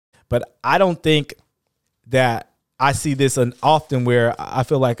But I don't think that I see this often where I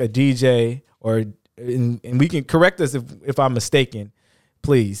feel like a DJ and we can correct us if I'm mistaken,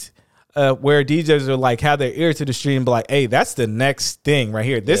 please. Where DJs are like have their ear to the street and be like, hey, that's the next thing right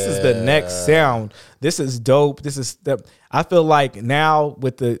here. This is the next sound. This is dope. I feel like now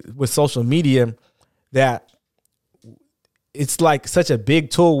with social media that it's like such a big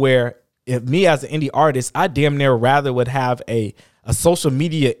tool where if me as an indie artist, I damn near rather would have a social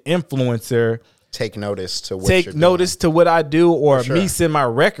media influencer take notice to what I do, or me send my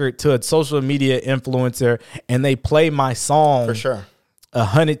record to a social media influencer and they play my song for sure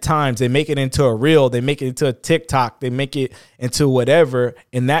 100 times. They make it into a reel, they make it into a TikTok, they make it into whatever,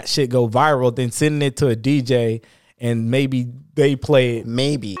 and that shit go viral. Then sending it to a DJ and maybe they play it.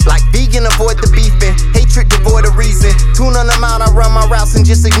 Maybe. Like vegan, avoid the beefing. Hatred, devoid of reason. Tune on them out, I run my routes and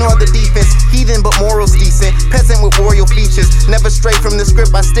just ignore the defense. Heathen, but morals decent. Peasant with royal features. Never stray from the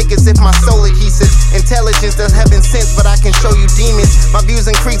script, I stick as if my soul adhesive. Intelligence does heaven sense, but I can show you demons. My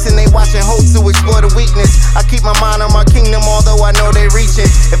views increasing, they watching hope to explore the weakness. I keep my mind on my kingdom, although I know they reaching.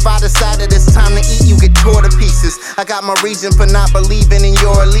 If I decided it's time to eat, you get tore to pieces. I got my reason for not believing in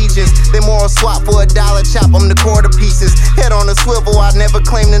your allegiance. They moral swap for $1 chop, I'm the quarter pieces. Head on a swivel, I never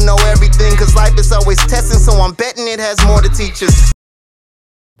claim to know everything, cause life is always testing, so I'm betting it has more to teach us.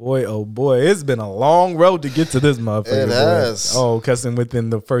 Boy, oh boy, it's been a long road to get to this motherfucker. It has. Oh, cussing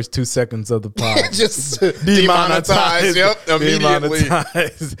within the first 2 seconds of the pod. Just demonetized. Yep, immediately.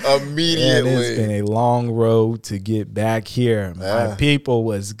 Immediately. Man, it's been a long road to get back here. My people,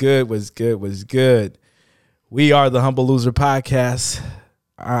 was good. We are the Humble Loser Podcast.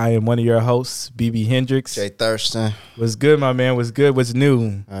 I am one of your hosts, BB Hendricks. Jay Thurston. What's good, my man? What's good? What's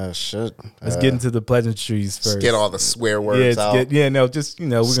new? Shit. Let's get into the pleasantries first. Get all the swear words out. We're going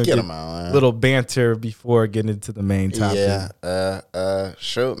to get them out, man. Little banter before getting into the main topic. Yeah.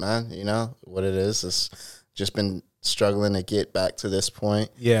 Shoot, man. You know what it is. It's just been struggling to get back to this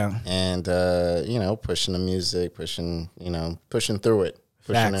point. Yeah. And, pushing the music, pushing through it.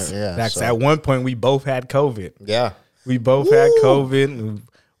 Facts. So. At one point, we both had COVID. Yeah. We both had COVID. We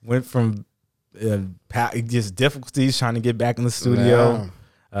went from just difficulties trying to get back in the studio.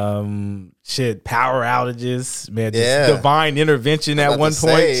 Power outages, man. Divine intervention at one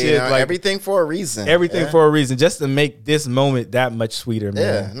point. Everything for a reason. For a reason, just to make this moment that much sweeter,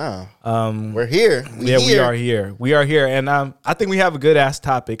 man. We're here. We are here. We are here, and I think we have a good ass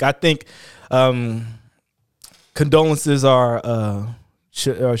topic. I think condolences are.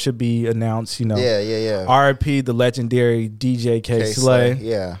 Should be announced, R.I.P. the legendary DJ K. Slay.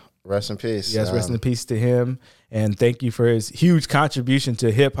 Yeah, rest in peace. Yes, rest in peace to him, and thank you for his huge contribution to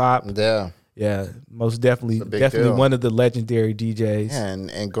hip hop. Yeah, most definitely deal. One of the legendary DJs. Yeah,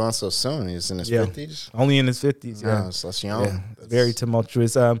 and gone so soon. He's in his 50s. Only in his 50s. Yeah, so that's young. Yeah, very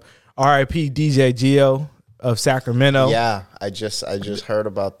tumultuous. R.I.P. DJ Gio of Sacramento. Yeah, I just heard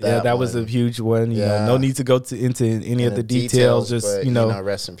about that. Yeah, that was a huge one. You know, no need to go into any of the details. Just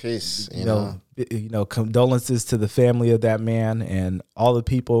rest in peace. Condolences to the family of that man and all the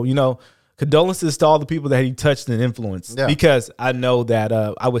people. Condolences to all the people that he touched and influenced. Yeah. Because I know that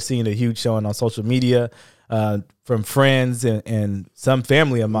I was seeing a huge showing on social media from friends and some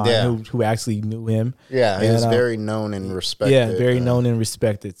family of mine who actually knew him. Yeah, he was very known and respected. Yeah, very known and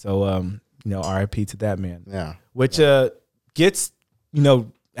respected. So. R.I.P. to that man. Yeah. Which gets,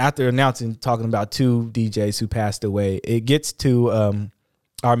 after talking about 2 DJs who passed away, it gets to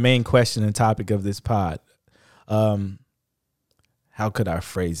our main question and topic of this pod. How could I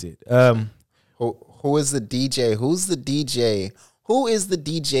phrase it? Who is the DJ? Who's the DJ? Who is the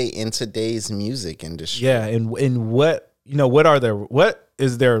DJ in today's music industry? Yeah, and what what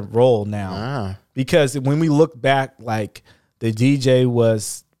is their role now? Because when we look back, like the DJ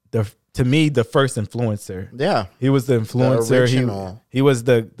was to me, the first influencer. Yeah. He was the influencer. He was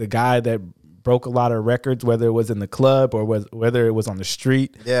the guy that broke a lot of records, whether it was in the club or whether it was on the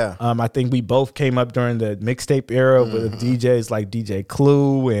street. Yeah. I think we both came up during the mixtape era with DJs like DJ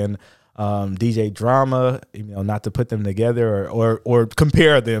Clue and DJ Drama, not to put them together or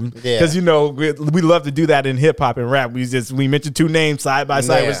compare them. Because, we love to do that in hip hop and rap. We mention 2 names side by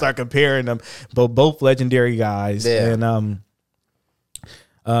side. We start comparing them. But both legendary guys. Yeah.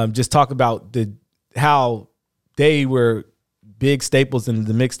 And just talk about how they were big staples in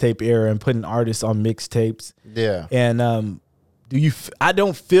the mixtape era and putting artists on mixtapes. Yeah. And I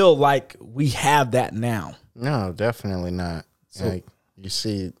don't feel like we have that now. No, definitely not. So, you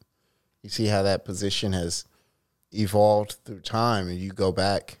see how that position has evolved through time, and you go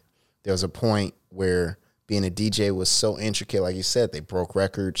back. There was a point where being a DJ was so intricate, like you said, they broke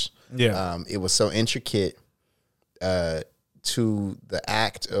records. Yeah. It was so intricate. to the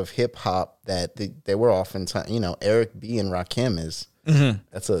act of hip hop that they were oftentimes, Eric B and Rakim is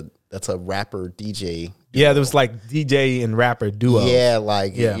that's a rapper DJ. Yeah, there was like DJ and rapper duo.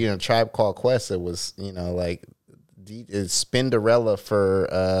 Yeah, Tribe Called Quest. It was like Spinderella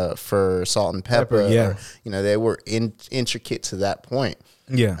for Salt and Pepper. Yeah, or, they were intricate to that point.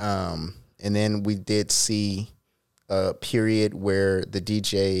 Yeah. And then we did see a period where the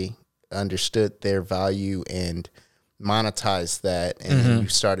DJ understood their value and monetized that, and then you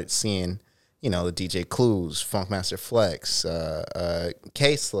started seeing, the DJ Clues, Funkmaster Flex,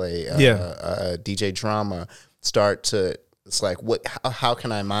 K-Slay, DJ Drama start to. It's like, how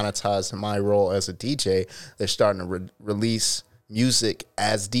can I monetize my role as a DJ? They're starting to release music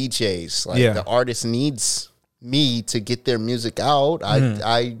as DJs. Like the artist needs me to get their music out.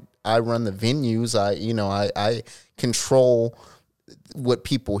 I run the venues. I control what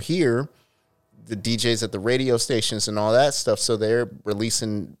people hear. The DJs at the radio stations and all that stuff. So they're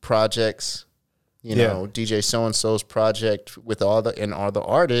releasing projects. DJ so and so's project with all the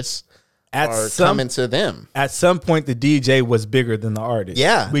artists are coming to them. At some point, the DJ was bigger than the artist.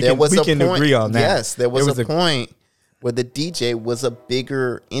 Yeah, we can agree on that. Yes, there was a point where the DJ was a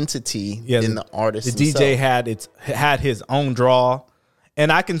bigger entity than the artist. The DJ had his own draw,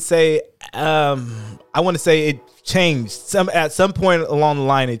 and I can say, I want to say it changed. At some point along the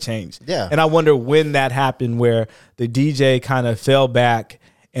line, it changed. Yeah, and I wonder when that happened, where the DJ kind of fell back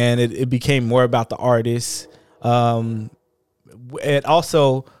and it became more about the artist. And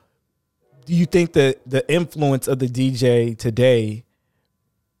also, do you think that the influence of the DJ today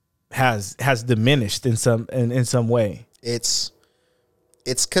has diminished in some way? It's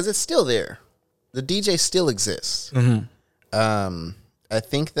because it's still there. The DJ still exists. I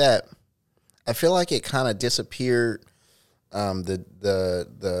think that I feel like it kind of disappeared.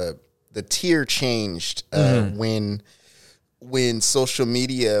 The tier changed when social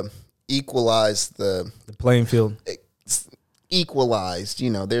media equalized the playing field. Equalized,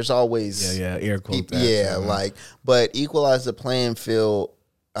 there's always air quotes. But equalize the playing field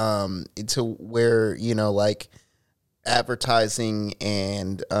to where like advertising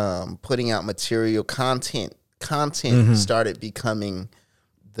and putting out material content started becoming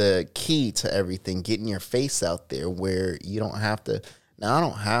the key to everything. Getting your face out there where you don't have to. Now I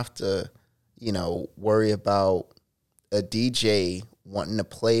don't have to, worry about a DJ wanting to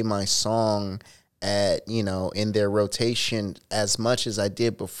play my song at in their rotation as much as I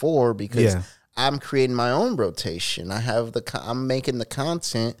did before, because I'm creating my own rotation. I'm making the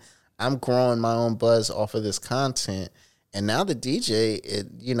content. I'm growing my own buzz off of this content. And now the DJ,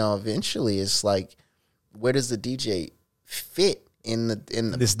 eventually it's like, where does the DJ fit in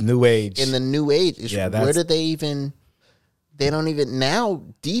this new age? In the new age, where do they even? They don't even now.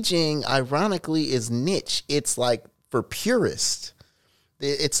 DJing, ironically, is niche. It's like for purists.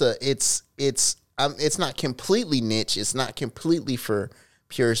 It's not completely niche. It's not completely for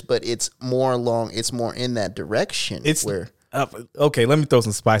purists, but it's more in that direction. It's where okay. Let me throw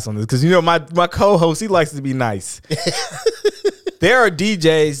some spice on this, because my co-host, he likes to be nice. There are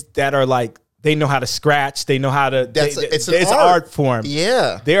DJs that are like, they know how to scratch. They know how to. It's an art form.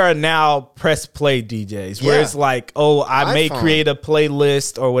 Yeah. There are now press play DJs where it's like, I may create a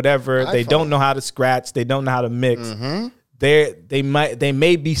playlist or whatever. They don't know how to scratch. They don't know how to mix. They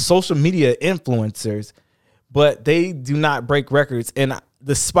may be social media influencers, but they do not break records. And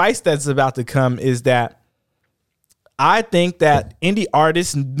the spice that's about to come is that I think that indie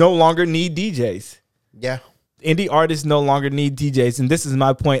artists no longer need DJs. Yeah. Indie artists no longer need DJs. And this is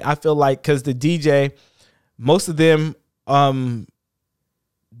my point. I feel like because the DJ, most of them don't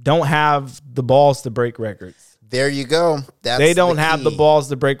have the balls to break records. There you go. They don't have the balls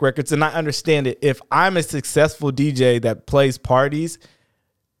to break records. And I understand it. If I'm a successful DJ that plays parties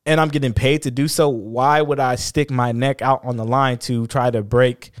and I'm getting paid to do so, why would I stick my neck out on the line to try to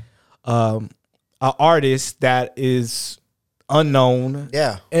break an artist that is unknown?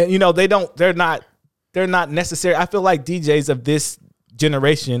 Yeah. And, they're not necessary. I feel like DJs of this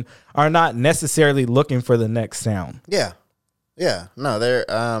generation are not necessarily looking for the next sound. Yeah. Yeah. No,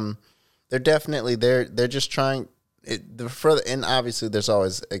 they're definitely they're just trying and obviously there's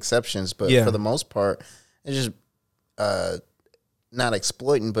always exceptions, but for the most part, it's just not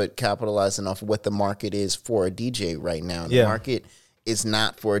exploiting but capitalizing off of what the market is for a DJ right now. The market is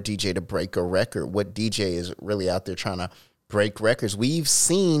not for a DJ to break a record. What DJ is really out there trying to break records? We've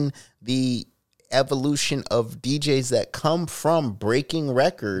seen the evolution of DJs that come from breaking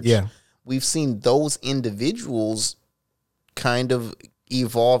records. Yeah. We've seen those individuals kind of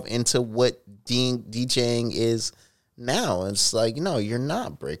evolve into what DJing is now. It's like, no, you're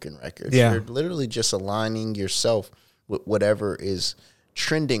not breaking records. Yeah. You're literally just aligning yourself whatever is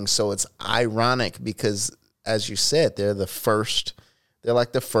trending. So it's ironic because, as you said, they're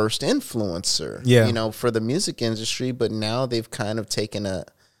like the first influencer, for the music industry. But now they've kind of taken a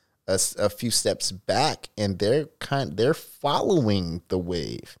few steps back, and they're following the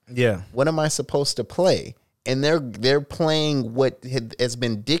wave. Yeah. What am I supposed to play? And they're playing what has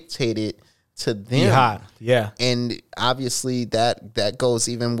been dictated to them. Hot. Yeah. And obviously that goes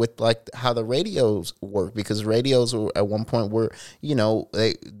even with like how the radios work, because radios were at one point were,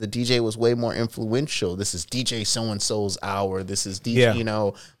 the DJ was way more influential. This is DJ so-and-so's hour. This is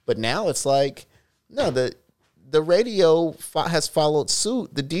DJ, but now it's like, no, the radio has followed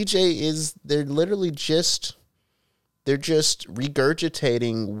suit. The DJ they're literally just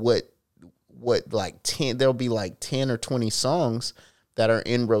regurgitating what like 10, there'll be like 10 or 20 songs that are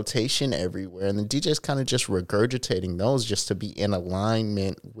in rotation everywhere. And the DJ's kind of just regurgitating those just to be in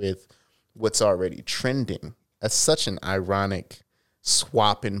alignment with what's already trending. That's such an ironic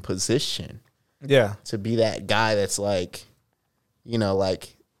swap in position. Yeah. To be that guy that's like,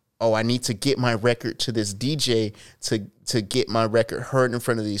 oh, I need to get my record to this DJ to get my record heard in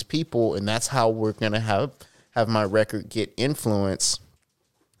front of these people, and that's how we're gonna have my record get influence.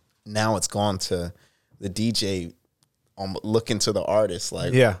 Now it's gone to the DJ looking to the artist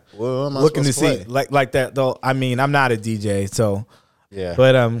like, well, am I looking to see like that though. I mean, I'm not a DJ, so yeah.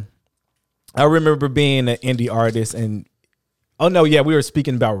 But I remember being an indie artist, and we were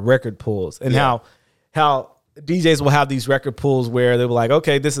speaking about record pulls and how DJs will have these record pulls where they were like,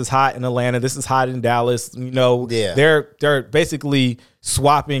 okay, this is hot in Atlanta, this is hot in Dallas. They're basically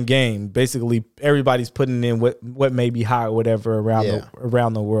swapping game. Basically, everybody's putting in what may be hot or whatever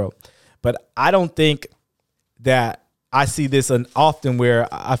around the world. But I don't think that I see this often where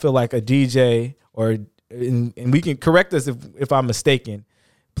I feel like a DJ and we can correct us if I'm mistaken,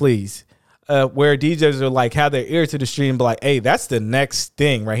 please. Where DJs are like have their ear to the stream, but like, hey, that's the next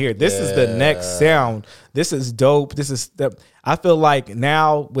thing right here. This is the next sound. This is dope. This is I feel like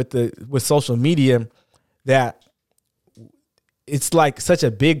now with social media that it's like such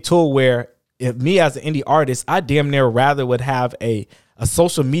a big tool where if me as an indie artist, I damn near rather would have a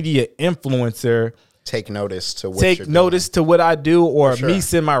social media influencer take notice to what I do, or me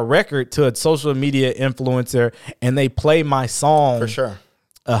send my record to a social media influencer and they play my song for sure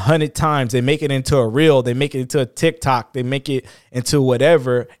 100 times. They make it into a reel, they make it into a TikTok, they make it into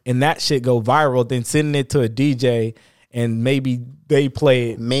whatever, and that shit go viral. Then sending it to a DJ and maybe they play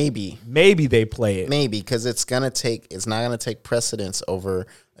it. Maybe they play it. Maybe because it's not gonna take precedence over,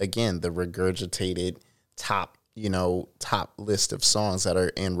 again, the regurgitated top list of songs that are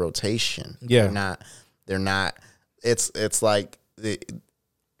in rotation. Yeah, they're not. It's like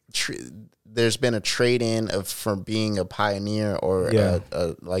there's been a trade-in from being a pioneer or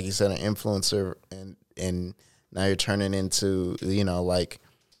like you said, an influencer, and now you're turning into like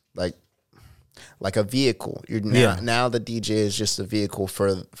a vehicle. Now the DJ is just a vehicle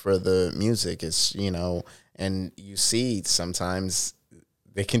for the music. It's and you see sometimes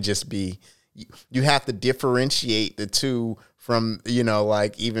they can just be. You have to differentiate the two from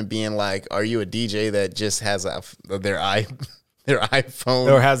like even being like, are you a DJ that just has their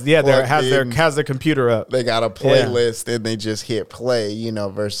iPhone or has their computer up? They got a playlist and they just hit play,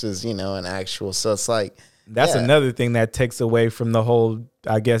 versus an actual. So it's like that's another thing that takes away from the whole,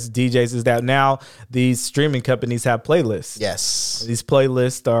 I guess, DJs is that now these streaming companies have playlists. Yes, these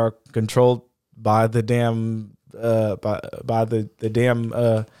playlists are controlled by the damn by the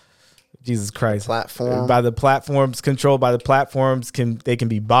damn. Jesus Christ! Platform by the platforms, controlled by the platforms, they can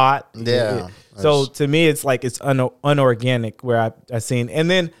be bought. Yeah. So to me, it's like it's unorganic where I've seen, and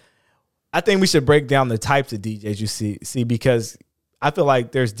then I think we should break down the types of DJs you see because I feel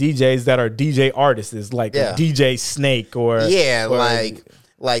like there's DJs that are DJ artists, like a DJ Snake or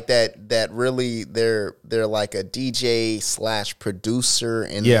like that really they're like a DJ / producer,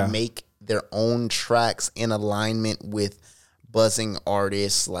 and they make their own tracks in alignment with buzzing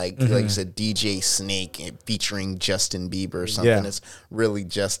artists, like you said, DJ Snake featuring Justin Bieber or something. It's really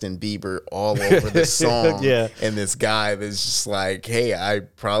Justin Bieber all over the song. And this guy that's just like, hey, I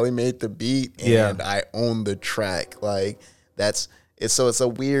probably made the beat and I own the track. Like it's a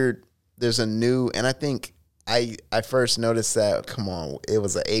weird, there's a new, and I think I first noticed that, come on, it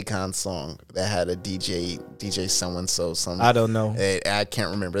was an Akon song that had a DJ so-and-so. I don't know. I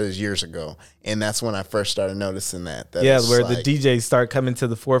can't remember. It was years ago. And that's when I first started noticing that where the DJs start coming to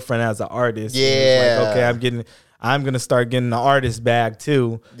the forefront as an artist. Yeah. Like, okay, I'm going to start getting the artist bag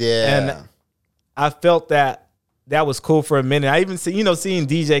too. Yeah. And I felt that was cool for a minute. I even seeing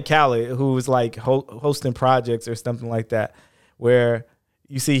DJ Khaled, who was like hosting projects or something like that, where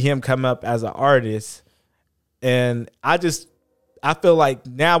you see him come up as an artist. And I feel like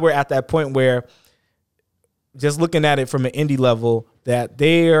now we're at that point where, just looking at it from an indie level, that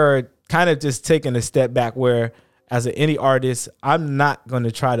they are kind of just taking a step back, where as an indie artist, I'm not going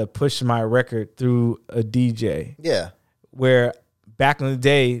to try to push my record through a DJ. Yeah. Where back in the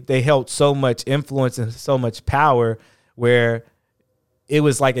day, they held so much influence and so much power, where it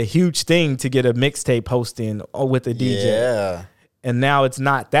was like a huge thing to get a mixtape hosting with a DJ. Yeah. And now it's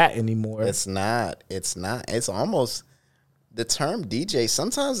not that anymore. It's not. It's almost the term DJ.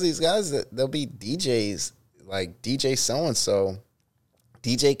 Sometimes these guys, they'll be DJs, like DJ so-and-so,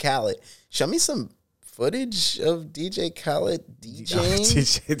 DJ Khaled. Show me some footage of DJ Khaled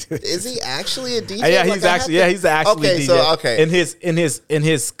DJing. Is he actually a DJ? Yeah, he's actually okay, DJ. So, okay. In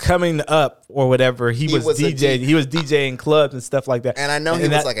his coming up or whatever, he was DJ. He was DJing clubs and stuff like that. And I know he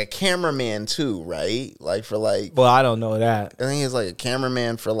was like a cameraman too, right? Like for like. Well, I don't know that. I think he was like a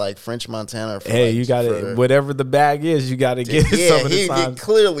cameraman for like French Montana. Hey, you got to, whatever the bag is, you got to get it some of the time.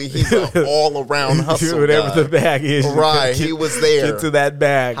 Clearly, he's an all around hustle. Whatever guy. the bag is, right? He was there. Get to that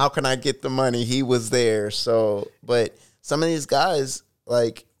bag. How can I get the money? He was there. So, but some of these guys,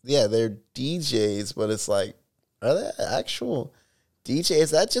 like, yeah, they're DJs, but it's like, are they actual DJ?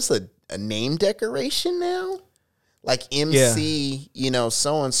 Is that just a name decoration now? Like MC,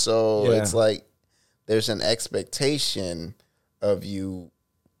 so and so. It's like there's an expectation of you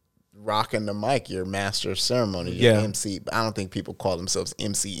rocking the mic, your master of ceremony, your MC. But I don't think people call themselves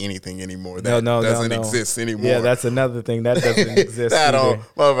MC anything anymore. That doesn't exist anymore. Yeah, that's another thing that doesn't exist.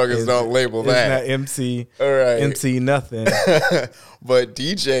 Motherfuckers don't label that. It's not MC. All right, MC nothing. But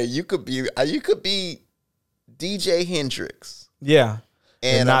DJ, you could be DJ Hendrix. Yeah.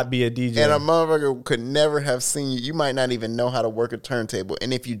 And not be a DJ. And a motherfucker could never have seen you. You might not even know how to work a turntable.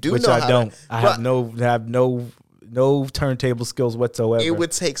 And if you do Which know I don't. I have no turntable skills whatsoever. It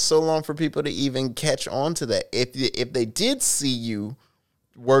would take so long for people to even catch on to that. If they did see you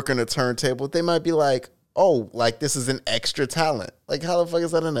working a turntable, they might be like, oh, like this is an extra talent. Like, how the fuck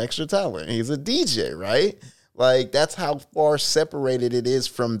is that an extra talent? He's a DJ, right? Like, that's how far separated it is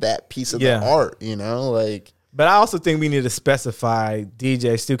from that piece of the art, like. But I also think we need to specify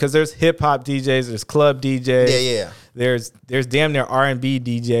DJs too, because there's hip hop DJs, there's club DJs, yeah. There's damn near R&B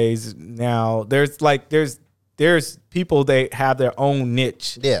DJs now. There's people, they have their own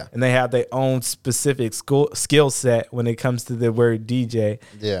niche, and they have their own specific skill set when it comes to the word DJ.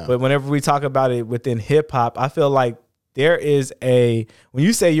 Yeah. But whenever we talk about it within hip hop, I feel like there is when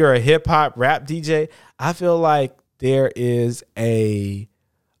you say you're a hip hop rap DJ, I feel like there is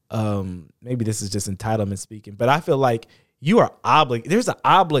maybe this is just entitlement speaking, but I feel like you are there's an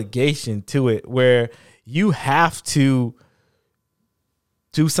obligation to it where you have to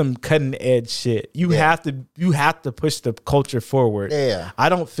do some cutting edge shit. You have to push the culture forward. Yeah. I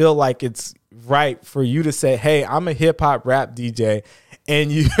don't feel like it's right for you to say, hey, I'm a hip hop rap DJ,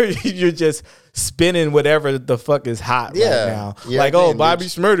 and you're just spinning whatever the fuck is hot right now. Yeah, like, oh, Bobby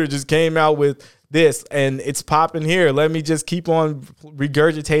Shmurda just came out with this and it's popping here. Let me just keep on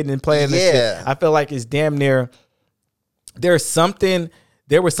regurgitating and playing this shit. I feel like it's damn near there was something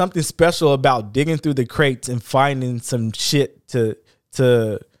special about digging through the crates and finding some shit to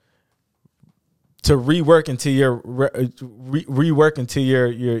rework into your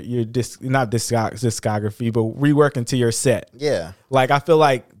not discography, but rework into your set. Yeah. Like, I feel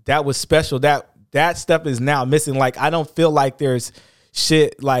like that was special. That stuff is now missing. Like, I don't feel like there's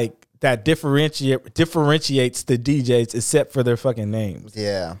shit like that differentiates the DJs except for their fucking names.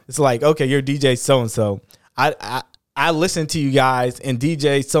 Yeah. It's like, okay, you're DJ so-and-so. I listen to you guys, and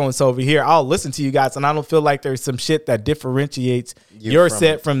DJ so-and-so over here, I'll listen to you guys, and I don't feel like there's some shit that differentiates your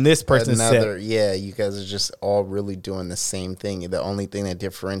set from this person's set. Yeah, you guys are just all really doing the same thing. The only thing that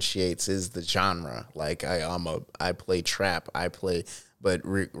differentiates is the genre. Like, I play trap, but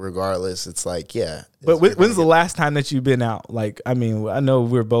regardless, it's like, yeah. But when's the last time that you've been out? Like, I mean, I know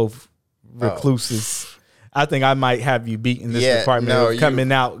we're both recluses. I think I might have you beat in this department of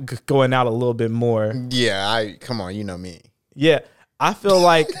going out a little bit more. Yeah, come on, you know me. Yeah, I feel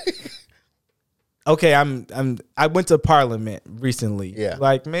like okay. I went to Parliament recently. Yeah,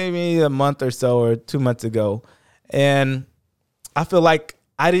 like maybe a month or so or 2 months ago, and I feel like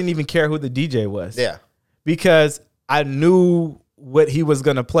I didn't even care who the DJ was. Yeah, because I knew what he was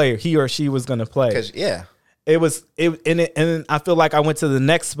gonna play, or he or she was gonna play. And I feel like I went to the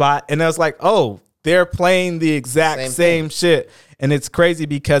next spot, and I was like, oh, they're playing the exact same shit. And it's crazy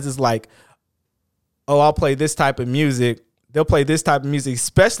because it's like, oh, I'll play this type of music. They'll play this type of music,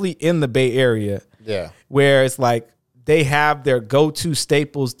 especially in the Bay Area. Yeah. Where it's like they have their go-to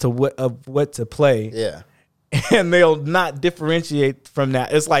staples of what to play. Yeah. And they'll not differentiate from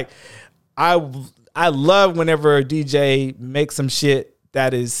that. It's like I I love whenever a DJ makes some shit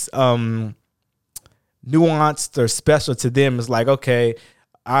that is nuanced or special to them. It's like, okay,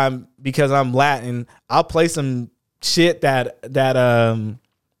 because I'm Latin, I'll play some shit that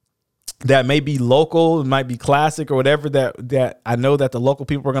may be local, it might be classic or whatever that I know that the local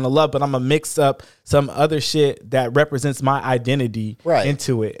people are gonna love, but I'm gonna mix up some other shit that represents my identity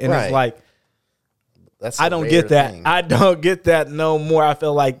into it. And it's like, I don't get that. Thing. I don't get that no more. I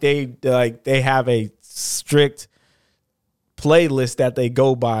feel like they have a strict playlist that they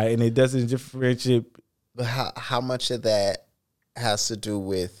go by, and it doesn't differentiate. But how much of that has to do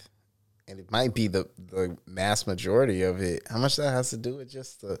with, and it might be the mass majority of it, how much that has to do with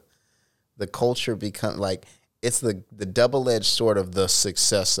just the culture become like, it's the double-edged sword of the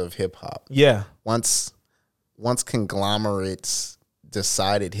success of hip hop. Yeah. Once conglomerates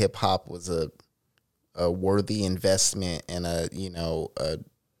decided hip hop was a worthy investment and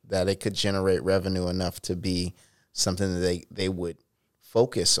that it could generate revenue enough to be something that they would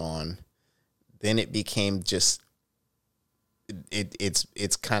focus on, then it became just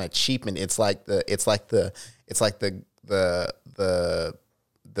it's kind of cheapened. It's like the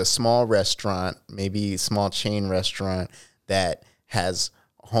small restaurant, maybe small chain restaurant that has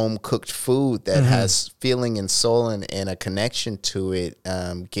home cooked food that has feeling and soul and a connection to it,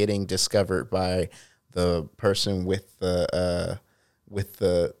 getting discovered by the person with the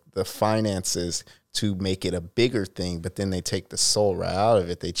finances to make it a bigger thing, but then they take the soul right out of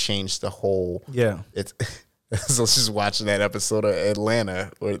it. They change the whole. Yeah, it's. So just watching that episode of Atlanta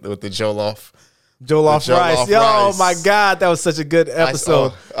with the Jollof Rice. Yo, oh my God, that was such a good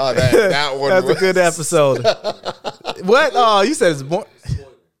episode. That one. That was a good episode. What? Oh, you said it's more.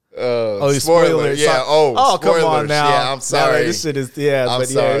 Spoiler. Yeah. Oh, come on now. Yeah, I'm sorry. No, this shit is I'm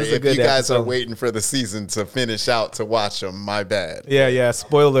sorry. It's a good if you guys episode. are waiting for the season to finish out to watch them, my bad. Yeah.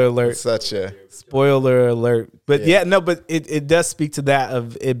 Spoiler alert. Such a spoiler alert. But but it does speak to that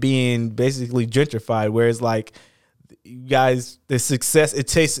of it being basically gentrified, where it's like, you guys, the success it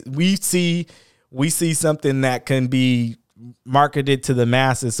takes. We see something that can be marketed to the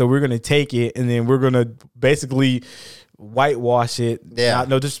masses, so we're gonna take it and then we're gonna basically whitewash it. Yeah.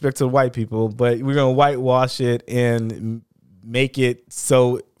 No disrespect to white people, but we're gonna whitewash it and make it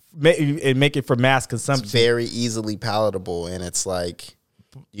make it for mass consumption. It's very easily palatable, and it's like,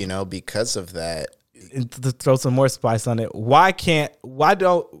 because of that. And to throw some more spice on it, why don't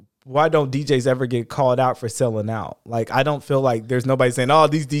DJs ever get called out for selling out? Like, I don't feel like there's nobody saying, "Oh,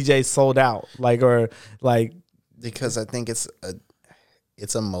 these DJs sold out," because I think it's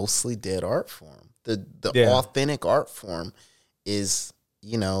a mostly dead art form. The authentic art form is,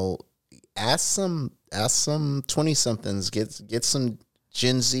 ask some 20-somethings, get some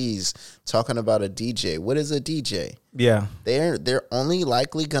Gen Zs talking about a DJ. What is a DJ? Yeah. They're only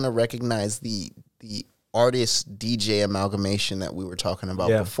likely going to recognize the artist DJ amalgamation that we were talking about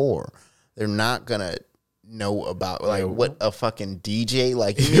before. They're not going to know about what a fucking DJ,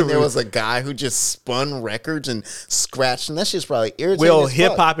 there was a guy who just spun records and scratched, and that's just probably irritating. Well,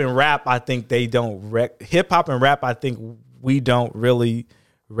 hip hop and rap, I think they don't hip hop and rap, I think we don't really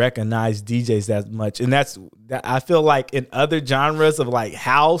recognize DJs that much, and that I feel like in other genres of like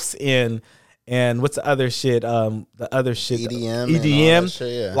house and what's the other shit? EDM.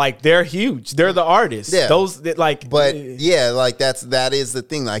 Shit, like, they're huge. They're the artists. Yeah. That is the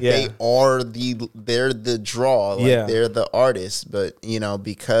thing. Like, they're the draw. Like, they're the artists. But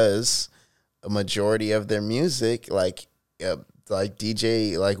because a majority of their music, like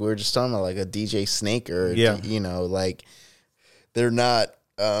DJ, like we were just talking about, like a DJ Snake or they're not.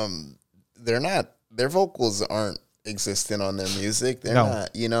 Their vocals aren't existent on their music. They're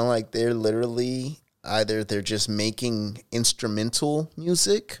not, they're literally either they're just making instrumental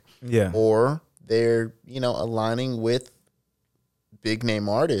music, or they're, aligning with big name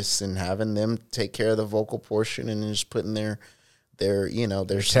artists and having them take care of the vocal portion and just putting their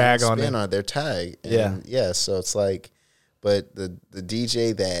tag on it, on their tag. And so it's like, but the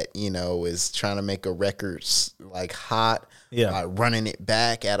DJ that, is trying to make a record like hot, running it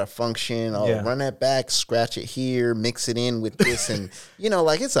back at a function, run that back, scratch it here, mix it in with this, and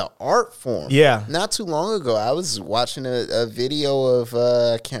it's an art form. Yeah. Not too long ago, I was watching a video of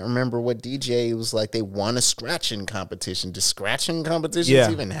I can't remember what DJ. It was like they won a scratching competition. Do scratching competitions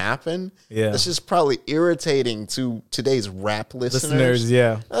even happen? Yeah, that's just probably irritating to today's rap listeners.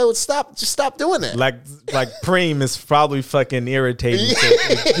 Yeah, I would stop doing that. Like Preem is probably fucking irritating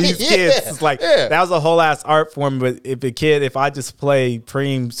to these kids. It's like that was a whole ass art form, but if I just play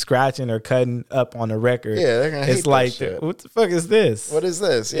Preem scratching or cutting up on a record, they're gonna hate it's like, what the fuck is this? What is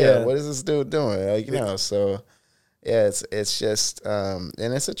this? Yeah, what is this dude doing? So it's just and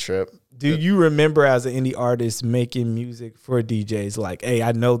it's a trip. Do you remember as an indie artist making music for DJs? Like, hey,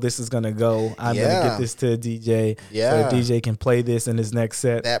 I know this is gonna go. I'm gonna get this to a DJ. So the DJ can play this in his next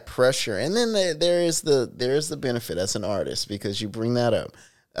set. That pressure, and then there is the benefit as an artist, because you bring that up.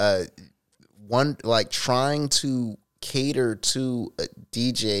 One, like, trying to cater to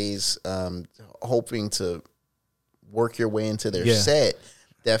DJs, hoping to work your way into their set,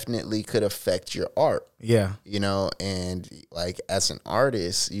 definitely could affect your art. Yeah. You know, and like as an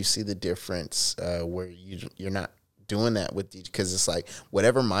artist, you see the difference where you're not doing that with DJ, because it's like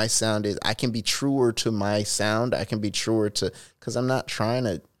whatever my sound is, I can be truer to my sound. I can be truer to, because I'm not trying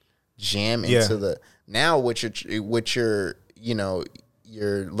to jam into the, now what you're you know,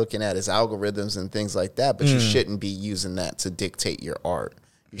 you're looking at is algorithms and things like that, but you shouldn't be using that to dictate your art.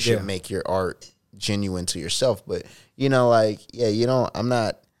 You should make your art genuine to yourself. But you know, like, you know, I'm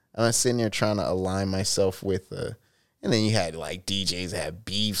not sitting there trying to align myself with and then you had like DJs have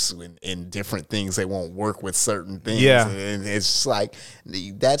beefs in different things. They won't work with certain things. And it's just like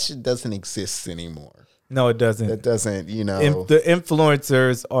that shit doesn't exist anymore. No, it doesn't. It doesn't, you know. The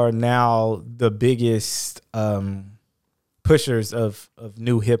influencers are now the biggest pushers of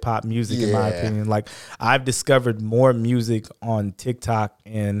new hip hop music, in my opinion. Like, I've discovered more music on TikTok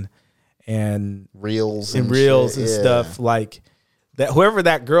and reels and shit, and stuff, like that. Whoever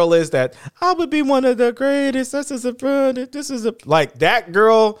that girl is, that I would be one of the greatest. This is a like that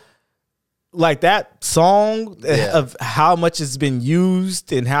girl, like that song of how much it's been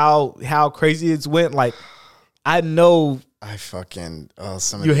used and how crazy it's went. Like, I know. I fucking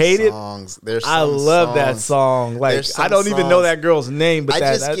some of you hate songs. There's I love that song. Like, I don't even know that girl's name, but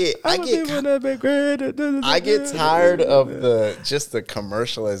I get tired of the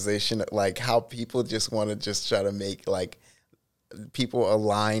commercialization, like how people just want to just try to make, like, people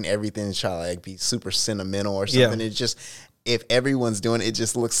align everything and try to like be super sentimental or something. It's just, if everyone's doing it, it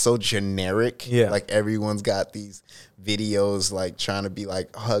just looks so generic. Like everyone's got these videos like trying to be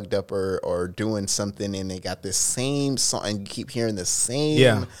like hugged up or doing something, and they got this same song, and you keep hearing the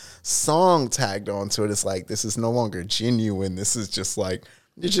same song tagged onto it. It's like, this is no longer genuine. This is just like,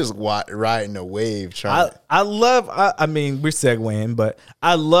 you're just riding a wave. I mean, we're segueing, but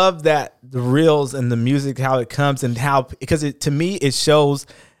I love that the reels and the music, how it comes, and how, because to me, it shows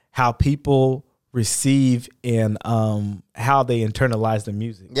how people receive and how they internalize the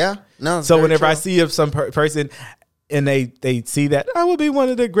music. So whenever I see of some person and they see that I will be one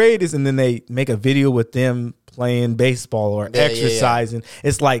of the greatest, and then they make a video with them playing baseball or exercising,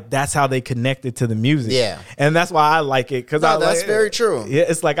 it's like that's how they connected to the music. And that's why I like it, because that's very true.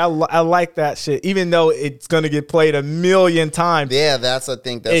 It's like I like that shit, even though it's gonna get played a million times. That's, I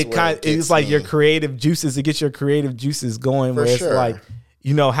think that's it's like your creative juices. It gets your creative juices going. For where it's like,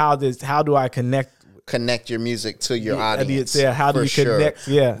 you know, how do I connect your music to your audience? How do you connect?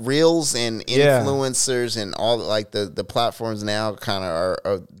 Reels and influencers and all, like the platforms now kind of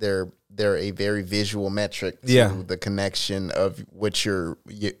are they're a very visual metric to the connection of what your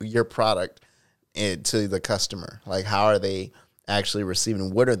product to the customer. Like, how are they actually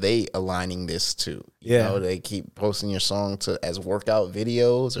receiving? What are they aligning this to? You know, they keep posting your song as workout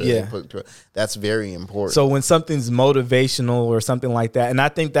videos, or that's very important. So when something's motivational or something like that, and I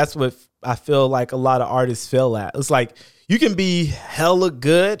think that's what I feel like a lot of artists fail at. It's like, you can be hella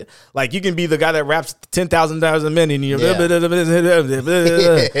good. Like, you can be the guy that raps 10,000 a minute and,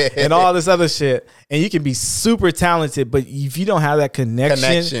 and all this other shit. And you can be super talented, but if you don't have that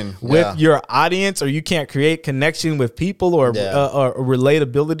connection with your audience, or you can't create connection with people or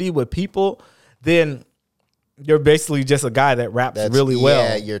relatability with people, then you're basically just a guy that raps really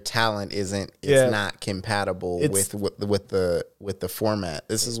well. Your talent it's not compatible with the format.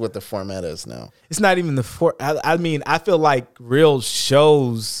 This is what the format is now. It's not even I mean, I feel like Reels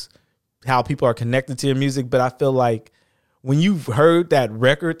shows how people are connected to your music, but I feel like when you've heard that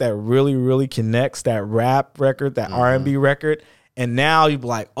record that really, really connects, that rap record, that R&B record, and now you're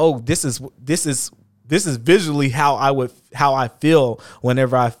like, oh, this is visually how I feel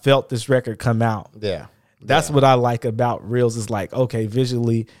whenever I felt this record come out. That's what I like about Reels, is like, okay,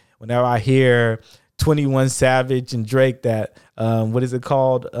 visually, whenever I hear 21 Savage and Drake, that what is it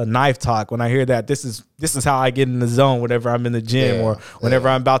called? Knife Talk. When I hear that, this is how I get in the zone whenever I'm in the gym, or whenever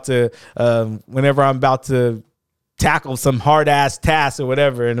I'm about to tackle some hard ass task or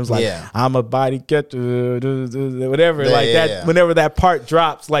whatever. And it was like, I'm a body get whatever, like that. Whenever that part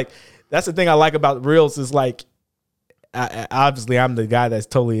drops, like, that's the thing I like about Reels, is like, obviously I'm the guy that's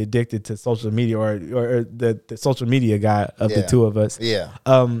totally addicted to social media, or the social media guy of the two of us.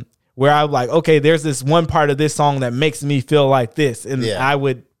 Where I'm like, okay, there's this one part of this song that makes me feel like this, and I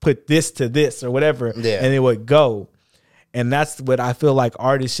would put this to this or whatever, and it would go. And that's what I feel like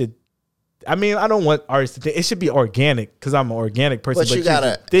artists should I mean, I don't want artists to think it should be organic because I'm an organic person. But you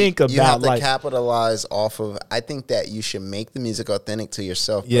gotta think about you have to like capitalize off of. I think that you should make the music authentic to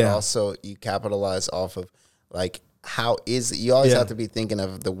yourself, but also you capitalize off of like how is it? You always have to be thinking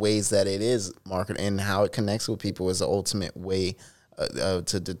of the ways that it is marketed and how it connects with people is the ultimate way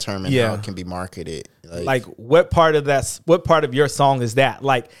to determine how it can be marketed. Like what part of your song is that?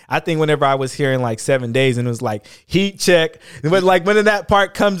 Like I think whenever I was hearing like 7 Days and it was like heat check, but like when that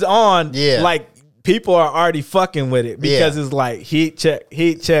part comes on, like people are already fucking with it because it's like heat check,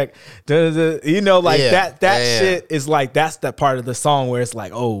 you know, like that shit is like that's that part of the song where it's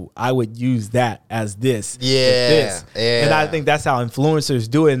like, oh, I would use that as this, and I think that's how influencers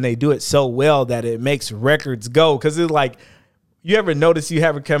do it, and they do it so well that it makes records go because it's like. You ever notice you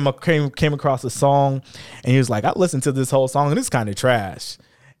ever came across a song and you was like, I listened to this whole song and it's kind of trash.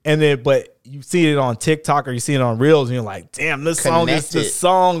 And then, but you see it on TikTok or you see it on Reels and you're like, damn, this song is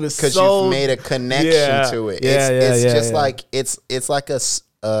so. Because you've made a connection to it. It's just like, it's like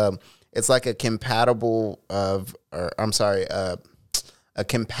a compatible a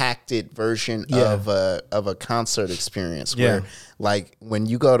compacted version of a concert experience where like when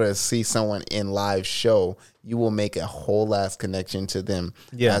you go to see someone in live show, you will make a whole ass connection to them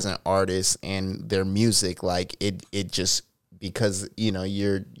as an artist and their music. Like it just because you know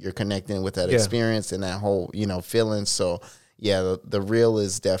you're connecting with that experience and that whole feeling. So the reel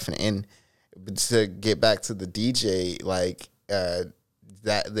is definite. And to get back to the DJ, like that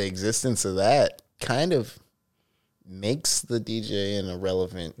the existence of that kind of makes the DJ an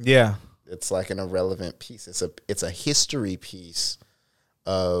irrelevant. Yeah, it's like an irrelevant piece. It's a history piece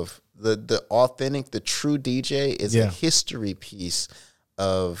of the authentic, the true DJ is a history piece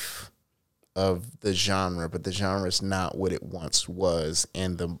of the genre, but the genre is not what it once was,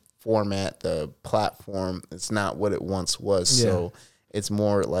 and the format, the platform, it's not what it once was. Yeah. So it's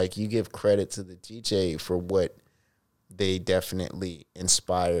more like you give credit to the DJ for what they definitely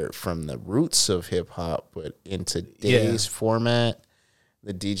inspired from the roots of hip hop, but in today's format,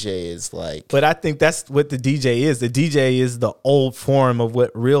 the DJ is like. But I think that's what the DJ is. The DJ is the old form of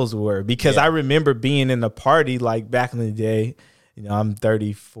what reels were, because I remember being in a party like back in the day. You know, I'm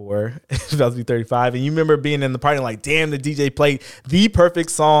 34, about to be 35, and you remember being in the party like, damn, the DJ played the perfect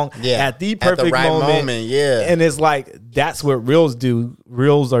song at the perfect moment. And it's like, that's what reels do.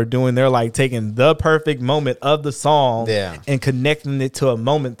 Reels are doing, they're like taking the perfect moment of the song and connecting it to a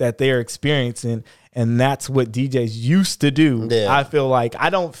moment that they're experiencing. And that's what DJs used to do. I feel like, I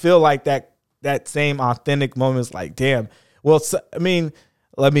don't feel like that same authentic moment is like, damn. Well, so, I mean,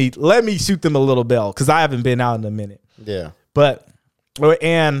 let me shoot them a little bell, because I haven't been out in a minute. Yeah. But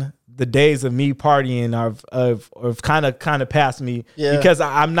and the days of me partying have kind of passed me, because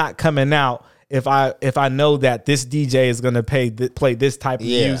I'm not coming out if I know that this DJ is gonna play this type of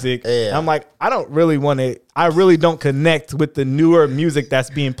music. I'm like, I don't really want to. I really don't connect with the newer music that's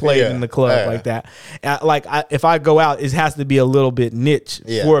being played in the club like that. If I go out, it has to be a little bit niche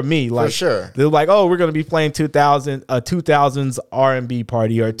for me. Like, for sure. They're like, oh, we're going to be playing 2000s R&B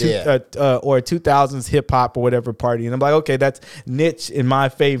party or 2000s hip hop or whatever party. And I'm like, okay, that's niche in my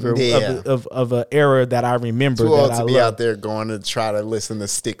favor of an era that I remember. Too old to be out there going to try to listen to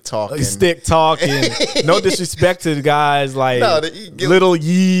stick talk. No disrespect to the guys like Little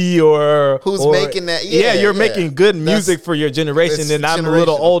Yee or who's making that. You're making good music for your generation, and I'm a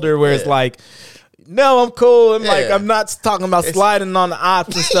little older where it's like, no, I'm cool. I'm like, I'm not talking about sliding on the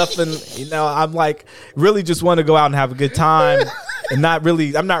ops and stuff. And, I'm like, really just want to go out and have a good time, and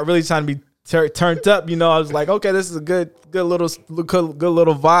I'm not really trying to be turned up. I was like, okay, this is a good little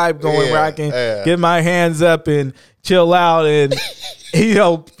vibe going where I can get my hands up and chill out and,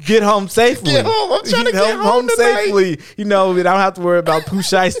 get home safely. Get home. I'm trying to get home safely. I don't have to worry about Pooh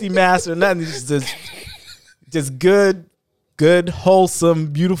Shiesty mask or nothing. It's just good, wholesome,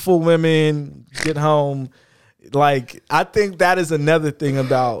 beautiful women get home. Like, I think that is another thing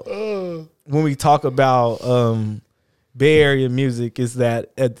about when we talk about Bay Area music, is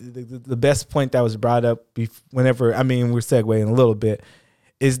that the best point that was brought up we're segueing a little bit,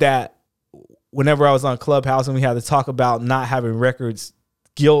 is that whenever I was on Clubhouse and we had to talk about not having records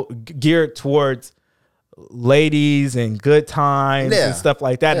geared towards ladies and good times and stuff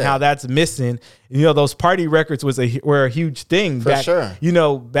like that, and how that's missing. Those party records were a huge thing back, for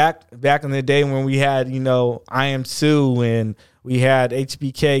sure. Back in the day when we had I Am Sue and we had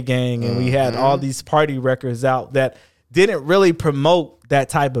HBK Gang and we had all these party records out that didn't really promote that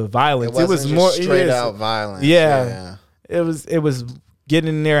type of violence. It was more straight out violence. Yeah. It was getting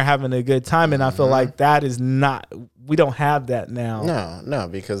in there having a good time, and I feel like that is not. We don't have that now. No,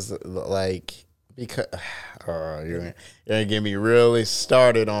 because Because you're gonna get me really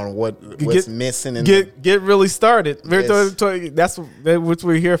started on what's missing in get really started. Yes. That's what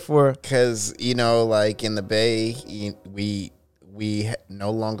we're here for. Because like in the Bay, we no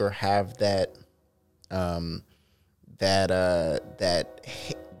longer have that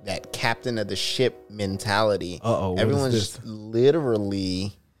that captain of the ship mentality. Everyone's just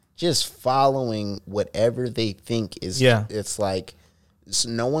literally just following whatever they think is. Yeah. It's like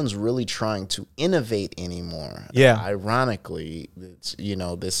no one's really trying to innovate anymore. Yeah. Ironically, it's,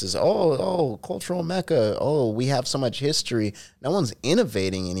 this is cultural mecca. We have so much history. No one's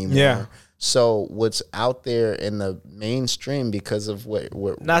innovating anymore. Yeah. So what's out there in the mainstream because of what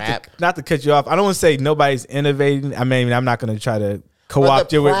not to cut you off. I don't want to say nobody's innovating. I mean, I'm not going to try to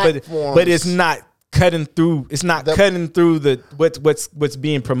co-opt you with, but it's not cutting through. It's not cutting through the what's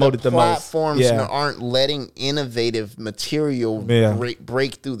being promoted the most. Platforms aren't letting innovative material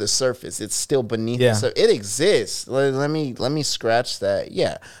break through the surface. It's still beneath. Yeah. So it exists. Let me scratch that.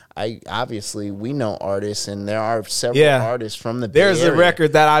 Yeah. We know artists, and there are several artists from the Bay Area. A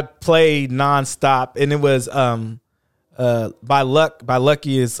record that I played nonstop, and it was by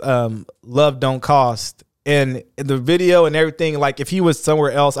Lucky is Love Don't Cost. And the video and everything, like if he was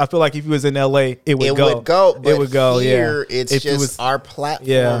somewhere else, I feel like if he was in LA, it would go. But it would go. Here, it's just our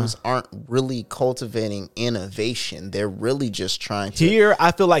platforms aren't really cultivating innovation. They're really just trying to. Here,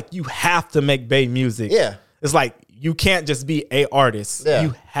 I feel like you have to make Bay music. Yeah, it's like you can't just be a artist. Yeah.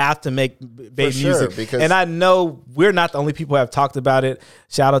 You have to make Bay music. And I know we're not the only people who have talked about it.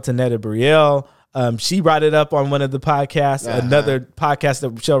 Shout out to Netta Brielle. She brought it up on one of the podcasts, another podcast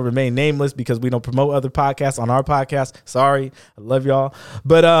that shall remain nameless because we don't promote other podcasts on our podcast. Sorry. I love y'all.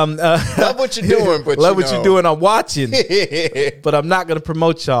 But love what you're doing, but love what you're doing. I'm watching. But I'm not gonna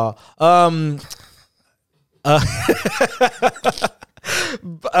promote y'all.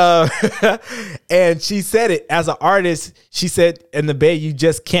 And she said it as an artist. She said in the Bay, you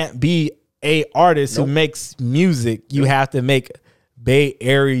just can't be a artist who makes music. You have to make Bay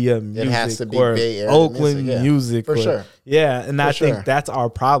Area music. It has to be Bay Area Oakland music. For sure. Yeah. And I think that's our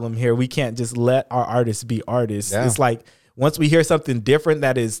problem here. We can't just let our artists be artists. Yeah. It's like once we hear something different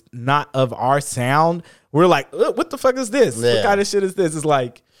that is not of our sound, we're like, what the fuck is this? Yeah. What kind of shit is this? It's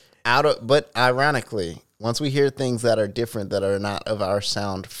like but ironically, once we hear things that are different that are not of our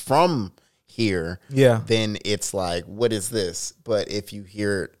sound from here, then it's like, what is this? But if you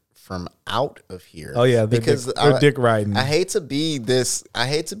hear it from out of here, because they're dick riding. I hate to be this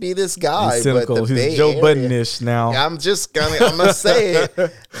guy, he's cynical. But the He's Bay Joe Area, Budden-ish now. I'm gonna say it.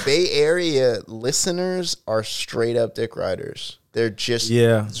 Bay Area listeners are straight up dick riders. They're just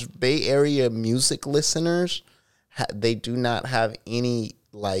Bay Area music listeners. They do not have any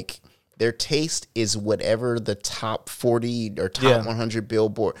their taste is whatever the top 40 or top 100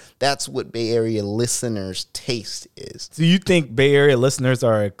 Billboard. That's what Bay Area listeners' taste is. Do you think Bay Area listeners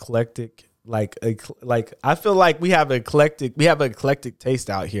are eclectic? Like I feel like we have eclectic taste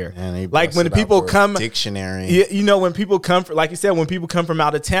out here. Like when people come dictionary. When people come from, like you said, when people come from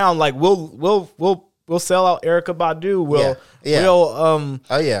out of town, like we'll sell out Erykah Badu.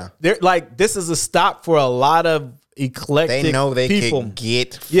 They're like, this is a stop for a lot of eclectic they know they people. Can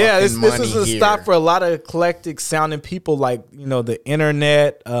get this money is a here. stop for a lot of eclectic sounding people, like the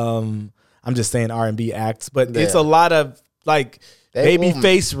internet. I'm just saying R&B acts, but it's a lot of like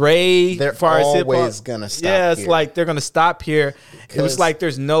Babyface Ray. They're always gonna stop. Yeah, it's like they're gonna stop here. It's like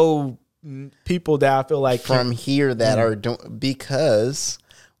there's no people that I feel like from here that are doing, because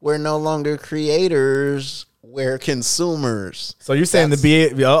we're no longer creators. We're consumers. So you're saying this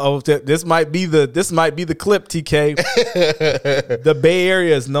might be the clip, TK. The Bay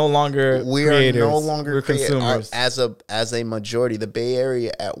Area is no longer creators. Are no longer consumers. As a majority, the Bay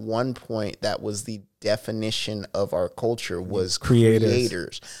Area at one point, that was the definition of our culture, was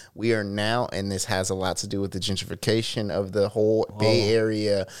creators. We are now, and this has a lot to do with the gentrification of the whole Bay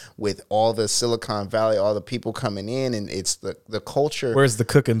Area, with all the Silicon Valley, all the people coming in, and it's the culture. Where's the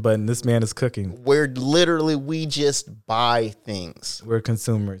cooking button? This man is cooking. We just buy things. We're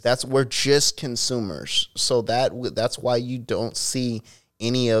consumers. We're just consumers. So that's why you don't see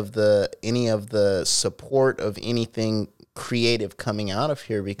any of the support of anything creative coming out of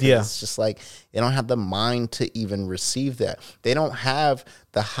here, because it's just like they don't have the mind to even receive that. They don't have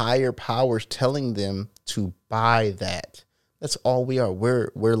the higher powers telling them to buy that. That's all we are. We're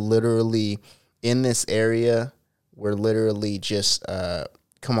literally in this area. We're literally just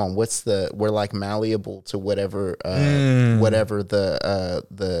come on, we're like malleable to whatever the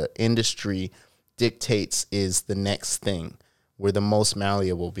industry dictates is the next thing. We're the most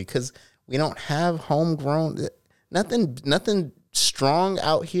malleable because we don't have homegrown. Nothing strong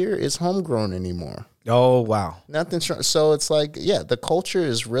out here is homegrown anymore. Oh wow. Nothing strong. So it's like, yeah, the culture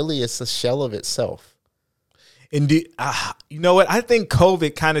is really, it's a shell of itself. Indeed. You know what? I think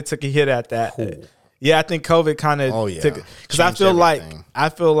COVID kind of took a hit at that. Cool. Yeah, I think COVID kind of took it, because I feel like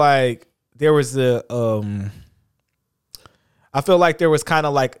there was I feel like there was kind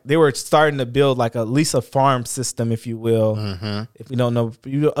of like they were starting to build like at least a farm system, if you will, if you don't know,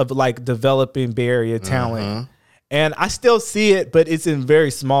 of like developing Bay Area talent. And I still see it, but it's in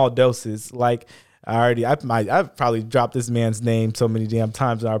very small doses. Like I've probably dropped this man's name so many damn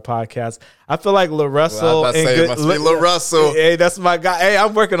times on our podcast. I feel like LaRussell LaRussell. Hey, that's my guy. Hey,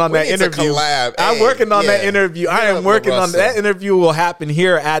 I'm working on that interview. I'm working on that interview. I am working on that interview. Will happen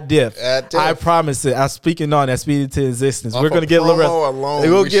here at Diff. I promise it. I'm speaking on that, speed into existence. We're gonna get LaRussell.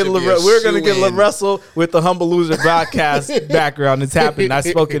 We're gonna get LaRussell with the Humble Loser broadcast background. It's happening. I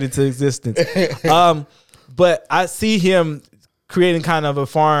spoke it into existence. But I see him creating kind of a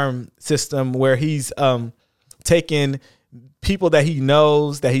farm system where he's taking people that he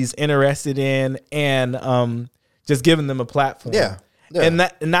knows, that he's interested in, and just giving them a platform. Yeah.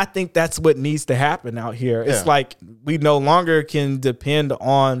 And I think that's what needs to happen out here. It's like we no longer can depend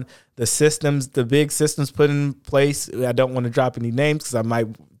on the systems, the big systems put in place. I don't want to drop any names because I might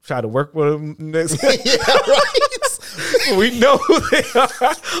try to work with them next. Yeah, right. We know who they are.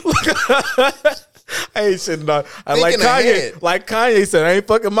 I ain't shitting on. Like Kanye. Ahead. Like Kanye said, I ain't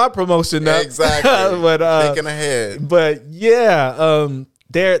fucking my promotion up. Exactly. But thinking ahead. But yeah,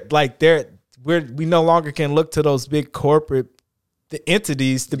 we no longer can look to those big corporate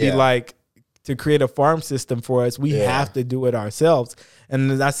entities to be like to create a farm system for us. We have to do it ourselves.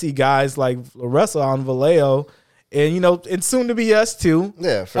 And I see guys like LaRussell on Vallejo, and and soon to be us too.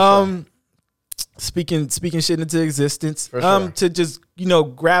 Yeah, for sure. Speaking shit into existence, sure. To just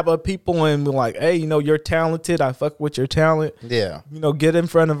grab up people and be like, hey, you're talented. I fuck with your talent. Yeah, get in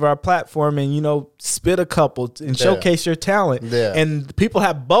front of our platform and spit a couple and showcase your talent. Yeah, and people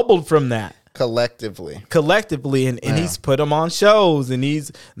have bubbled from that collectively, and he's put them on shows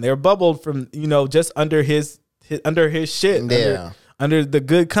and they're bubbled from just under his shit. Under the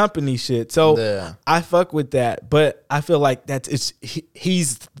good company shit. So I fuck with that, but I feel like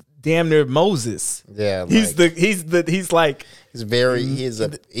he's damn near Moses. Yeah, he's very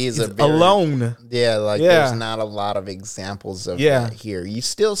alone. Yeah, there's not a lot of examples of that here. You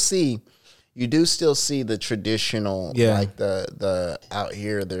do still see the traditional, like the out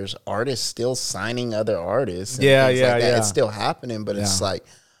here. There's artists still signing other artists. And It's still happening, but it's like,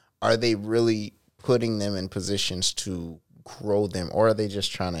 are they really putting them in positions to grow them, or are they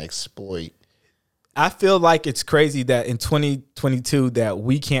just trying to exploit? I feel like it's crazy that in 2022 that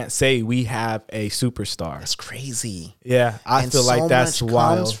we can't say we have a superstar. That's crazy. Yeah, I feel like that's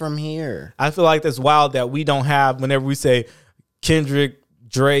wild. Comes from here. I feel like that's wild that we don't have. Whenever we say Kendrick,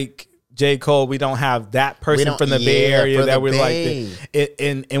 Drake, J. Cole, we don't have that person from the Bay Area that we're like.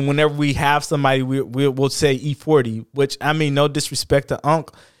 And whenever we have somebody, we'll say E40. Which I mean, no disrespect to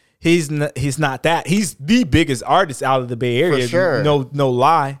Unc. He's not that. He's the biggest artist out of the Bay Area. For sure. No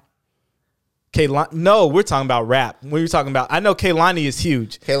lie. No, we're talking about rap. What are you talking about? I know Kehlani is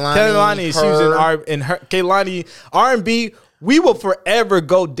huge. Kehlani is huge in Kehlani R&B. We will forever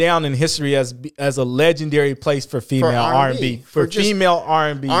go down in history as a legendary place for female R&B. For female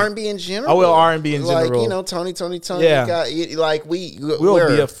R&B. R&B in general. Oh, well, R&B in general. Like, Tony. Yeah.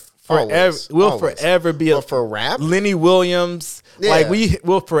 We'll forever be a for rap. Lenny Williams. Yeah. Like we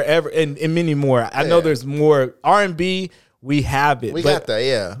will forever and many more. I know there's more R&B. We have it. We got that,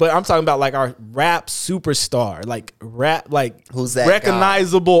 yeah. But I'm talking about like our rap superstar, like rap, like who's that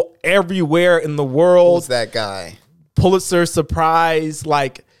recognizable guy? Everywhere in the world. Who's that guy? Pulitzer Prize,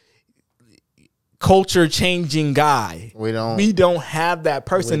 like culture changing guy. We don't have that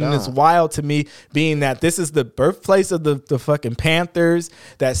person, and it's wild to me, being that this is the birthplace of the fucking Panthers.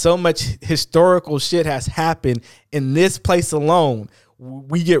 That so much historical shit has happened in this place alone.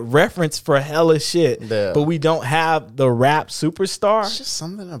 We get referenced for hella shit, but we don't have the rap superstar. It's just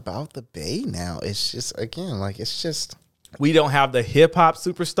something about the Bay now. It's just, again, like, it's just, we don't have the hip hop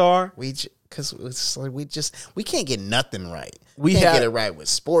superstar. Because it's like we can't get nothing right. We can't get it right with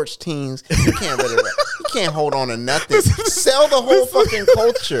sports teams. We can't get it right. We can't hold on to nothing. Sell the whole fucking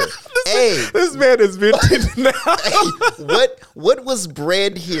culture. This man is vintage now. What was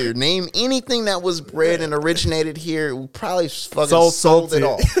bred here? Name anything that was bred and originated here. We probably fucking sold it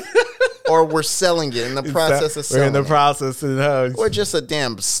all. Or we're selling it in the process of selling it. We're in the process of we're just a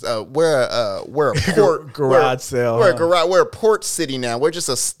damn we're a port garage sale. We're a port city now. We're just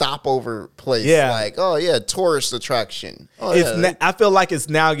a stopover place. Yeah. Like, tourist attraction. I feel like it's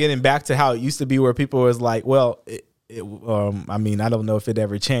now getting back to how it used to be, where people was like, well, I mean, I don't know if it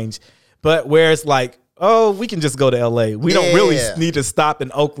ever changed, but where it's like, oh, we can just go to LA. We don't really need to stop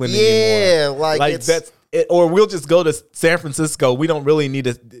in Oakland anymore. Yeah, like that's it, or we'll just go to San Francisco. We don't really need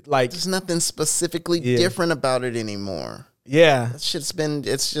to like. There's nothing specifically different about it anymore. Yeah, That shit's been,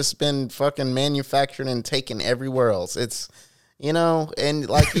 it's just been fucking manufactured and taken everywhere else. It's, you know, and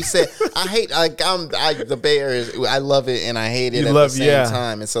like you said, I hate, the Bay Area, I love it and I hate it at the same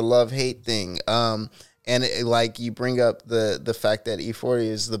time. It's a love-hate thing. And like you bring up the fact that E40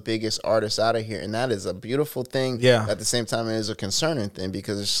 is the biggest artist out of here, and that is a beautiful thing. Yeah. At the same time, it is a concerning thing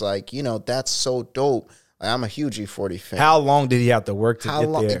because it's like, you know, that's so dope. Like, I'm a huge E40 fan. How long did he have to work to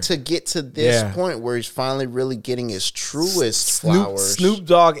get there? To get to this point where he's finally really getting his truest flowers. Snoop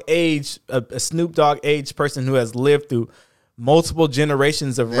Dogg age, a Snoop Dogg age person who has lived through multiple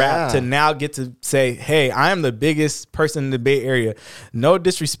generations of rap to now get to say, hey, I am the biggest person in the Bay Area. No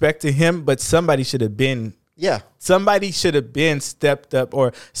disrespect to him, but somebody should have been. Yeah. Somebody should have been stepped up,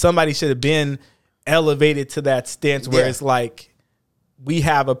 or somebody should have been elevated to that stance where it's like, we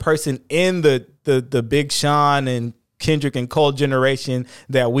have a person in the Big Sean and Kendrick and Cole generation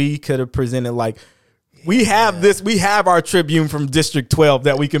that we could have presented. Like, we have this, we have our Tribune from District 12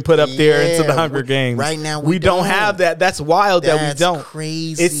 that we can put up there into the Hunger Games. Right now, we don't have that. That's wild that we don't.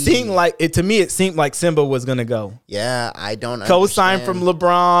 Crazy. It seemed like to me, it seemed like Simba was gonna go. Yeah, I don't Co-signed understand. from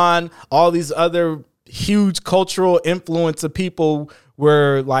LeBron. All these other huge cultural influence of people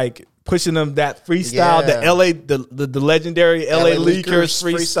were like pushing them that freestyle, the legendary LA Leakers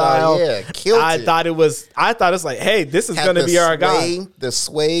freestyle. Yeah, killed I it. thought it's like, hey, this is going to be our guy. The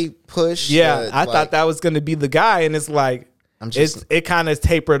sway push. Yeah, I thought that was going to be the guy, and it's like, it kind of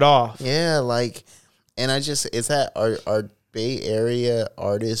tapered off. Yeah, like, and is that our Bay Area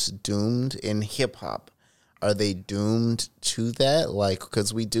artists doomed in hip hop? Are they doomed to that? Like,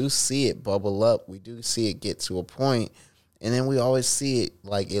 because we do see it bubble up, we do see it get to a point. And then we always see it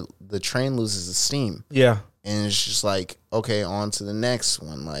like the train loses its steam. Yeah. And it's just like, okay, on to the next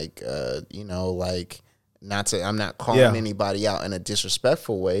one. Like, you know, like, I'm not calling anybody out in a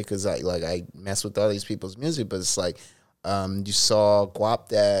disrespectful way because I mess with all these people's music, but it's like, you saw Guap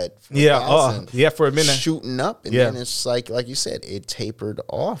Dad for a minute shooting up, and then it's like you said, it tapered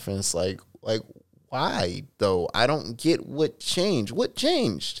off, and it's like why though? I don't get what changed. What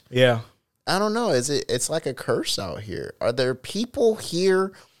changed? Yeah. I don't know. It's like a curse out here. Are there people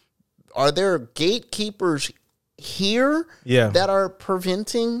here? Are there gatekeepers here that are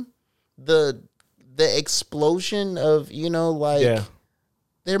preventing the explosion of, you know, like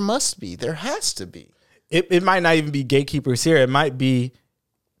there must be. There has to be. It might not even be gatekeepers here. It might be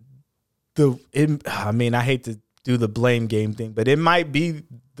I mean, I hate to do the blame game thing, but it might be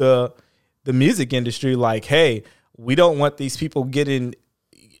the music industry like, hey, we don't want these people getting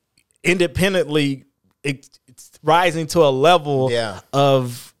independently it's rising to a level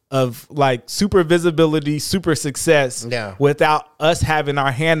of like super visibility, super success without us having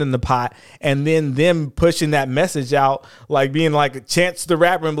our hand in the pot, and then them pushing that message out, like being like a Chance the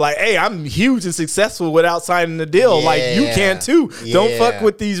Rapper and be like, hey, I'm huge and successful without signing the deal. Like, you can too. Don't fuck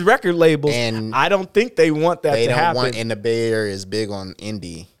with these record labels. And I don't think they want that to happen. And the Bay Area is big on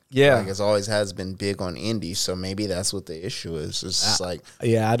indie. Yeah, like it always has been big on indie, so maybe that's what the issue is. It's just like,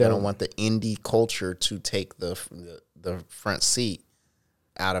 I don't want the indie culture to take the front seat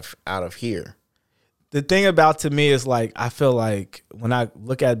out of here. The thing about to me is like, I feel like when I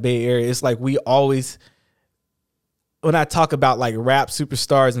look at Bay Area, it's like we always, when I talk about like rap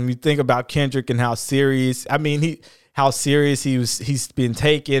superstars and we think about Kendrick and how serious, I mean, he's been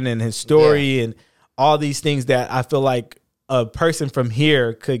taken and his story and all these things that I feel like a person from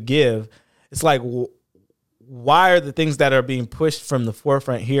here could give. It's like, why are the things that are being pushed from the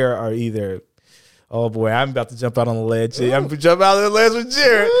forefront here are either, oh boy, I'm about to jump out on the ledge. I'm going to jump out on the ledge with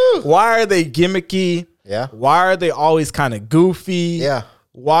Jared. Why are they gimmicky? Yeah. Why are they always kind of goofy? Yeah.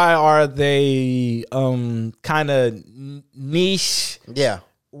 Why are they kind of niche? Yeah.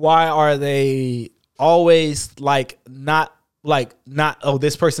 Why are they always not, oh,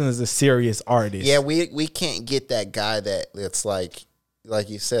 this person is a serious artist? Yeah, we can't get that guy that's like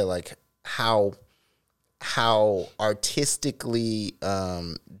you said, like how artistically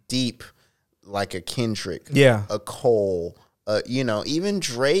deep, like a Kendrick, a Cole, you know, even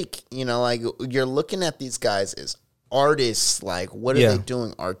Drake, you know, like you're looking at these guys as artists, like what are they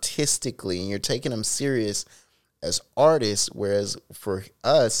doing artistically, and you're taking them serious as artists, whereas for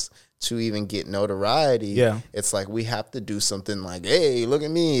us to even get notoriety, it's like we have to do something like, hey, look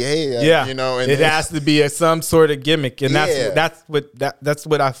at me, hey, you know, and it has to be some sort of gimmick, and that's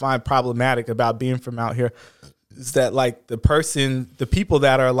what I find problematic about being from out here, is that like the people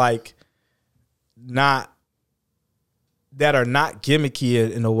that are like not that are not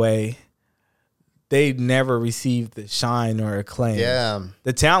gimmicky in a way, they never received the shine or acclaim. Yeah.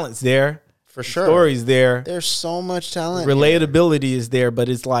 The talent's there. For sure. Story's there. There's so much talent. Relatability is there, but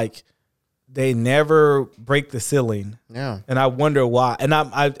it's like they never break the ceiling. Yeah. And I wonder why. And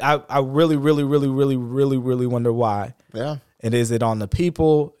I really, really, really, really, really, really wonder why. Yeah. And is it on the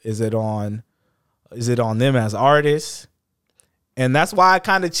people? Is it on them as artists? And that's why I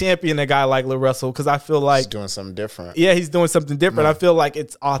kind of champion a guy like Lil Russell, because I feel like he's doing something different. Yeah, he's doing something different. I feel like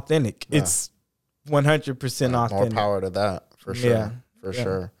it's authentic. It's 100% authentic. More power to that, for sure. Yeah. For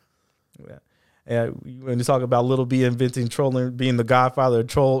sure. Yeah. When you talk about Lil B inventing trolling, being the godfather of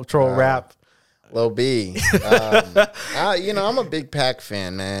troll rap. Lil B. I'm a big Pac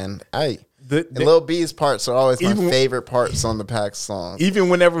fan, man. And Lil B's parts are always my favorite parts on the Pac songs. Even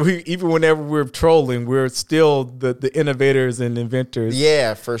whenever we're trolling, we're still the innovators and inventors.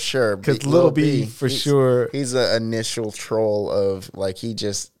 Yeah, for sure. Because Lil B, sure, he's an initial troll of like he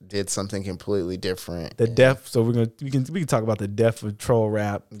just did something completely different. The death. So we can talk about the death of troll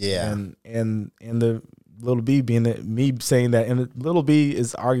rap. Yeah, and the Lil B being me saying that, and Lil B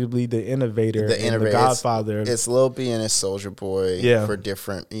is arguably the innovator, and the godfather. It's Lil B and his Soulja Boy. Yeah. For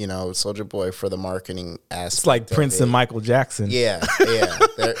different, Soulja Boy for the marketing aspect. It's like Prince and Michael Jackson. Yeah.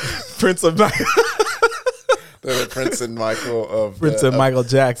 Prince of Michael. The Prince and Michael of Michael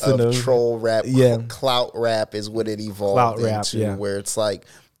Jackson of troll rap. Yeah. Clout rap is what it evolved into, where it's like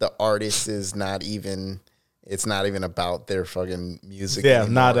the artist is not even. It's not even about their fucking music. Yeah,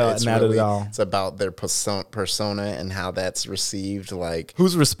 anymore. not really, at all. It's about their persona and how that's received. Like,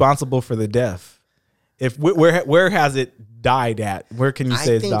 who's responsible for the death? If where has it died at? Where can you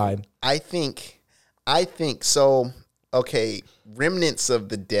say it's died? I think so. Okay, remnants of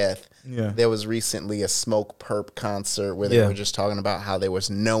the death. Yeah. There was recently a Smoke Perp concert where they were just talking about how there was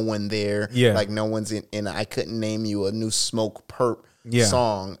no one there. Yeah, like no one's in. And I couldn't name you a new Smoke Perp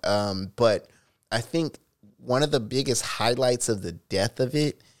song. But I think one of the biggest highlights of the death of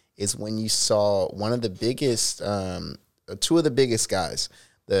it is when you saw one of the biggest, two of the biggest guys,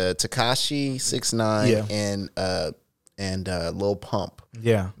 the Tekashi 6ix9ine and Lil Pump.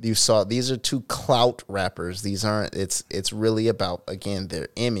 Yeah, you saw these are two clout rappers. These aren't. It's really about, again, their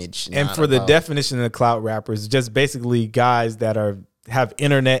image. And for the definition of clout rappers, just basically guys that have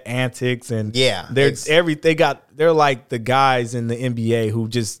internet antics and they're like the guys in the NBA who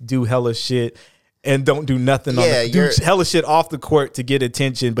just do hella shit. And don't do nothing do hella shit off the court to get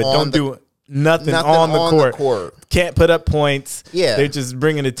attention, but don't do nothing on the court. Can't put up points. Yeah, they're just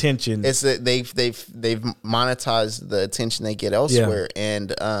bringing attention. It's that they've monetized the attention they get elsewhere.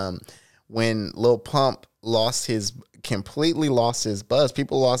 Yeah. And when Lil Pump completely lost his buzz,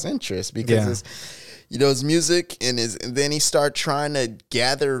 people lost interest because his music and then he started trying to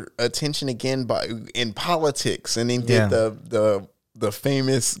gather attention again in politics, and he did the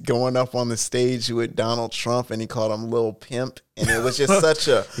famous going up on the stage with Donald Trump, and he called him Lil Pimp. And it was just such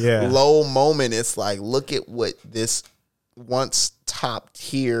a low moment. It's like, look at what this once top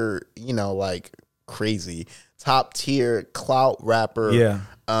tier, like crazy top tier clout rapper. Yeah.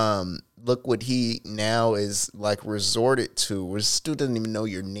 Look what he now is like resorted to. Where Stu doesn't even know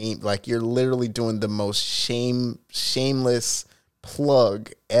your name. Like, you're literally doing the most shameless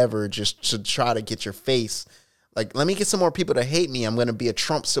plug ever just to try to get your face. Like, let me get some more people to hate me. I'm going to be a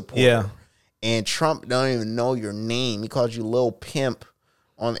Trump supporter. Yeah. And Trump don't even know your name. He called you Lil Pimp.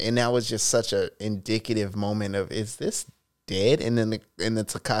 And that was just such an indicative moment of, is this dead? And then the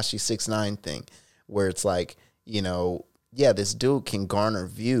Tekashi 6ix9ine thing, where it's like, this dude can garner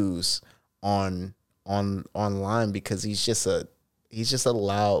views online because he's just a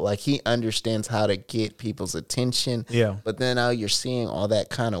loud, like, he understands how to get people's attention. Yeah. But then now you're seeing all that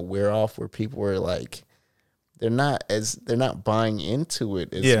kind of wear off where people were like, they're not buying into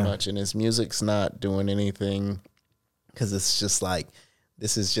it as much, and his music's not doing anything because it's just like,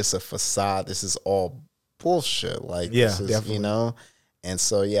 this is just a facade. This is all bullshit. Like, this is, definitely. And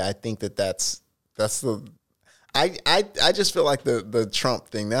so I think that's the. I just feel like the Trump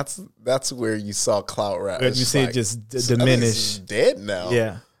thing. That's where you saw clout rap. You see it just diminish. It's dead now.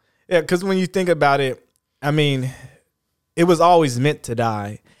 Yeah, because when you think about it, I mean, it was always meant to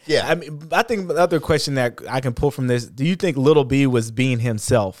die. Yeah, I mean, I think the other question that I can pull from this: do you think Lil B was being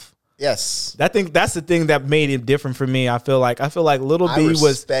himself? Yes, I think that's the thing that made it different for me. I feel like Lil B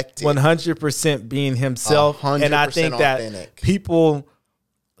was 100% being himself, 100% and I think authentic. That people,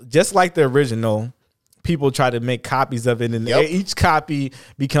 just like the original, people try to make copies of it, and each copy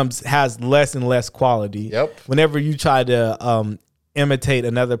has less and less quality. Yep. Whenever you try to imitate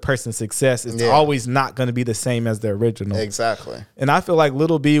another person's success, it's always not going to be the same as the original. Exactly. And I feel like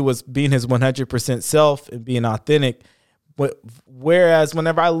Lil B was being his 100% self and being authentic, Whereas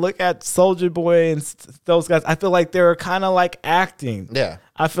whenever I look at Soulja Boy and those guys, I feel like they're kind of like acting. Yeah.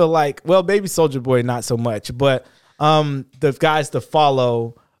 I feel like, well, maybe Soulja Boy not so much, but the guys to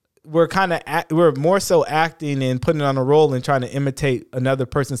follow, we're more so acting and putting on a role and trying to imitate another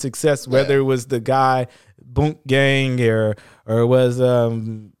person's success, whether it was the guy Boonk Gang or it was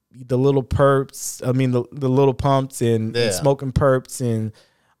the Little Perps. I mean the Little Pumps and Smoking Perps and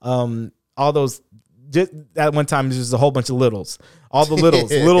all those. Just at one time, there's just a whole bunch of littles. All the littles,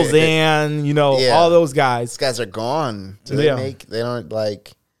 Little Xan, all those guys. These guys are gone. Do they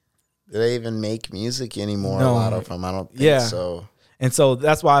even make music anymore? No. A lot of them, I don't think so. And so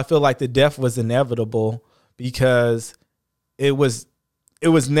that's why I feel like the death was inevitable, because there was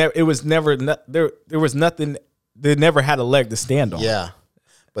nothing. They never had a leg to stand on. Yeah,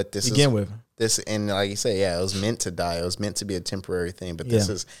 but this and like you say, it was meant to die. It was meant to be a temporary thing. But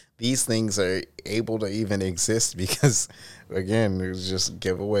these things are able to even exist because, again, it was just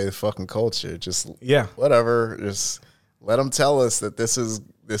give away the fucking culture. Just whatever. Just let them tell us that this is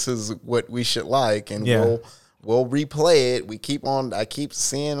what we should like, and we'll replay it. I keep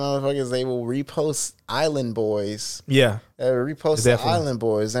seeing motherfuckers. They will repost Island Boys. Yeah, repost the Island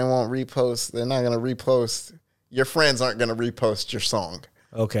Boys. They won't repost. They're not gonna repost. Your friends aren't gonna repost your song.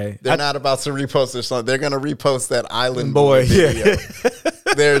 Okay. They're not about to repost their song. They're going to repost that Island Boy video.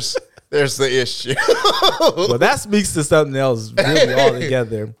 There's the issue. Well, that speaks to something else really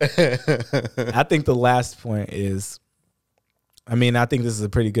altogether. I think the last point is, I think this is a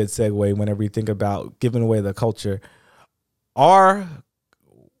pretty good segue whenever you think about giving away the culture. Are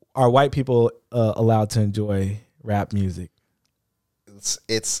white people allowed to enjoy rap music?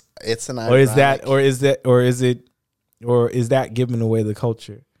 It's an ironic. Or is that giving away the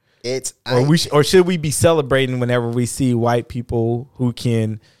culture? Or should we be celebrating whenever we see white people who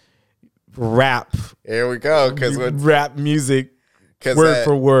can rap? Here we go, because rap music word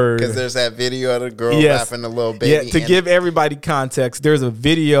for word. Because there's that video of the girl rapping the little baby. Yeah, to give everybody context, there's a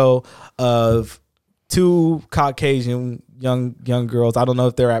video of two Caucasian young girls. I don't know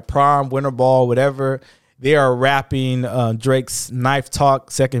if they're at prom, winter ball, whatever. They are rapping Drake's Knife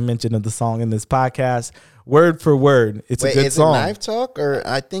Talk, second mention of the song in this podcast. Word for word, it's a good song. Is it Knife Talk, or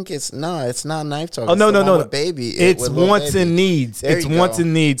I think it's not Knife Talk. Oh, no, with Baby. It's Wants and Needs. It's Wants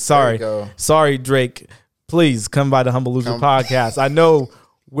and Needs. Sorry, Drake. Please come by the Humble Loser podcast. I know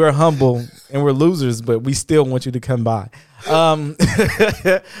we're humble and we're losers, but we still want you to come by.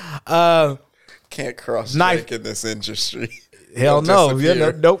 Can't cross Drake in this industry. Hell no.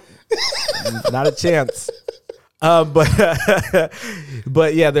 Nope. Not a chance. But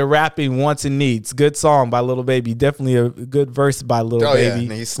yeah, they're rapping Wants and Needs. Good song by Lil Baby. Definitely a good verse by Lil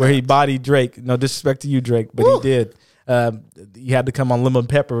Baby, where he bodied Drake. No disrespect to you, Drake, but he did. You had to come on Lemon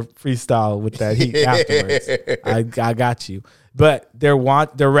Pepper freestyle with that heat afterwards. I got you. But they're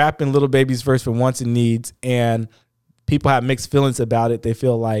rapping Lil Baby's verse for Wants and Needs, and people have mixed feelings about it. They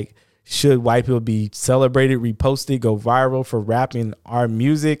feel like, should white people be celebrated, reposted, go viral for rapping our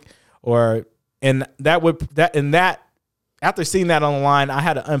music, and after seeing that online, I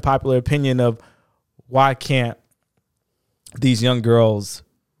had an unpopular opinion of, why can't these young girls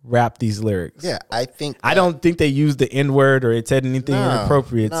rap these lyrics? Yeah, I don't think they used the N-word or it said anything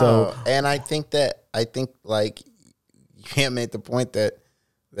inappropriate. So, and I think like you can't make the point that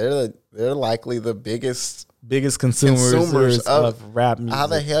they're likely the biggest consumers of rap music. How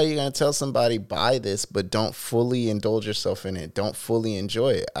the hell are you going to tell somebody buy this but don't fully indulge yourself in it? Don't fully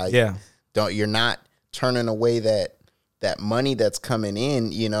enjoy it. You're not turning away that money that's coming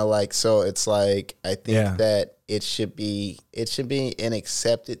in, so it's like, I think that it should be an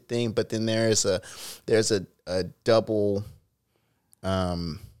accepted thing, but then there's a double,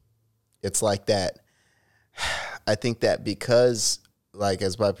 it's like that. I think that because, like,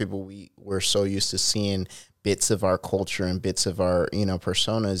 as black people, we're so used to seeing bits of our culture and bits of our,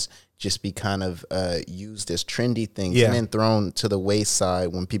 personas just be kind of used as trendy things and then thrown to the wayside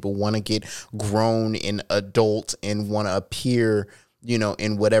when people want to get grown and adult and want to appear,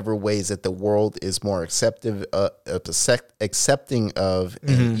 in whatever ways that the world is more accepting of,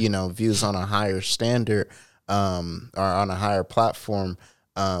 and, views on a higher standard, or on a higher platform.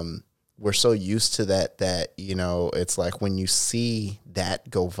 We're so used to that, it's like when you see that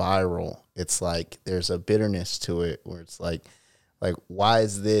go viral, it's like there's a bitterness to it where it's like, why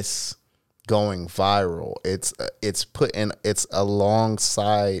is this going viral? It's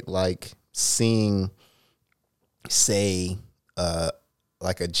alongside like seeing, say,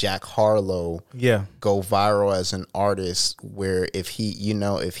 like a Jack Harlow go viral as an artist, where if he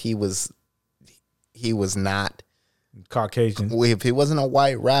was not Caucasian. If he wasn't a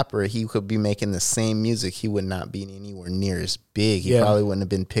white rapper, he could be making the same music. He would not be anywhere near as big. He probably wouldn't have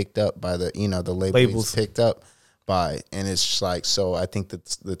been picked up by the the labels picked up by. And it's just like, so I think that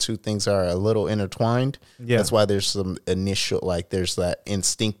the two things are a little intertwined. Yeah, that's why there's some initial there's that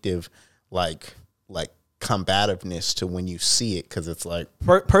instinctive like combativeness to when you see it, because it's like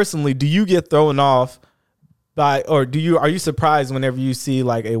personally, do you get thrown off by, or are you surprised whenever you see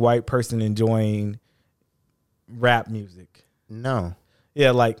like a white person enjoying rap music? No.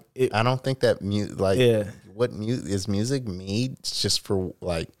 Yeah, I don't think that what is music made just for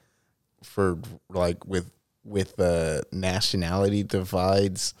with nationality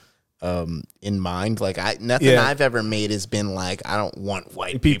divides in mind. Nothing I've ever made has been like, I don't want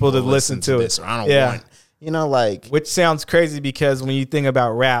white people to listen to this, or I don't want which sounds crazy, because when you think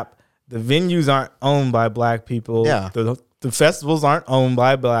about rap, the venues aren't owned by black people. Yeah. The festivals aren't owned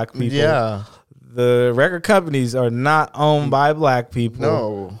by black people. Yeah. The record companies are not owned by black people.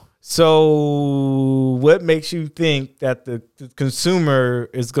 No. So what makes you think that the consumer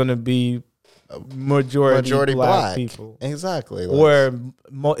is going to be majority black people? Exactly. Or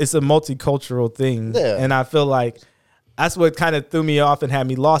it's a multicultural thing. Yeah. And I feel like that's what kind of threw me off and had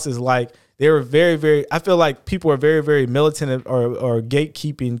me lost, is like they were very, very, I feel like people are very, very militant or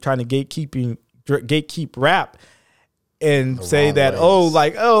gatekeeping, trying to gatekeep rap and the say that, ways.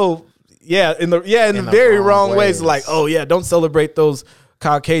 In the very wrong ways. Like, don't celebrate those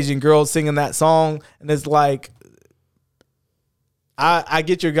Caucasian girls singing that song. And it's like, I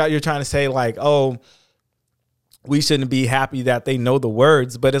get you're trying to say like, we shouldn't be happy that they know the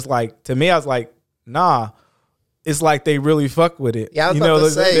words. But it's like, to me, I was like, nah. It's like they really fuck with it. Yeah, I was about to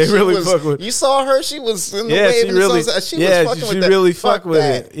say, they really fuck with it. You saw her; she was in the wave. She really fuck with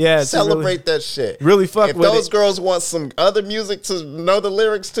it. Yeah, celebrate that shit. Really fuck with it. If those girls want some other music to know the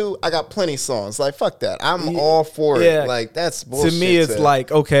lyrics to, I got plenty songs. Like, fuck that. I'm all for it. Like, that's bullshit. To me, it's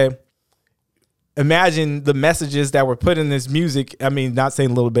like, okay, imagine the messages that were put in this music. I mean, not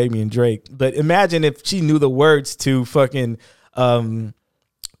saying Lil Baby and Drake, but imagine if she knew the words to fucking.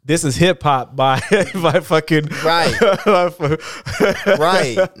 This is hip hop by fucking right.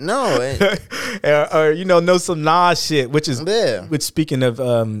 Right. No. Or know some Nas shit, which speaking of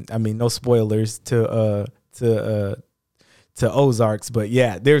no spoilers to Ozarks, but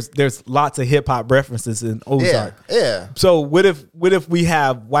yeah, there's lots of hip hop references in Ozark. Yeah. So what if we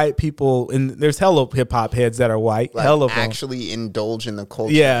have white people, and there's hella hip hop heads that are white, hella actually indulge in the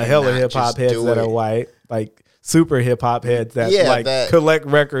culture. Yeah, hella hip hop heads that are white, like super hip hop heads that collect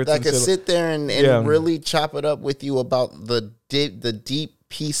records that could sit there and really chop it up with you about the deep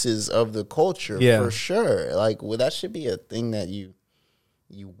pieces of the culture. For sure. Like, that should be a thing that you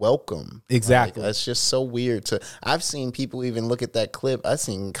welcome. Exactly. That's just so weird. I've seen people even look at that clip. I've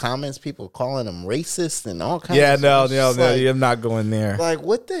seen comments, people calling them racist and all kinds of stuff. No, I'm not going there. Like,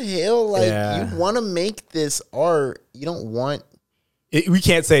 what the hell? Like, you want to make this art. You don't want we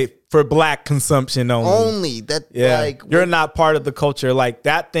can't say for black consumption only. You're not part of the culture. Like,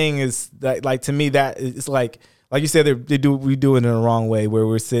 that thing is like to me, that is like you said, we do it in the wrong way, where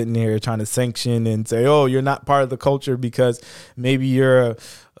we're sitting here trying to sanction and say, you're not part of the culture because maybe you're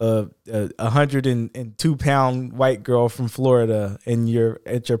a 102-pound white girl from Florida and you're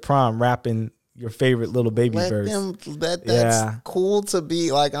at your prom rapping your favorite Lil Baby verse. That's cool to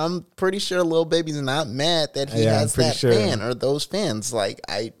be like. I'm pretty sure Lil Baby's not mad that he has that fan or those fans. Like,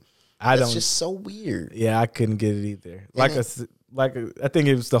 it's just so weird. Yeah, I couldn't get it either. I think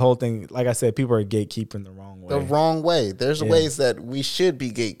it was the whole thing. Like I said, people are gatekeeping the wrong way. The wrong way. There's ways that we should be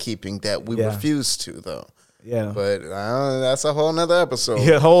gatekeeping that we refuse to, though. Yeah, but that's a whole nother episode.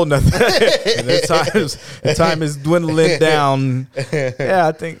 Yeah, whole nother. the time is dwindling down.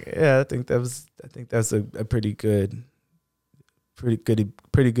 I think that's a pretty good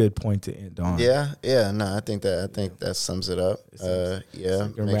point to end on. No, I think that sums it up.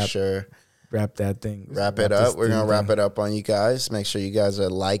 Wrap that thing. Wrap it up. We're going to wrap it up on you guys. Make sure you guys are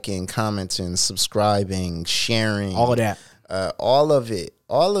liking, commenting, subscribing, sharing. All of that. All of it.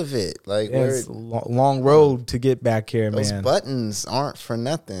 Like, it's a long road to get back here, man. Those buttons aren't for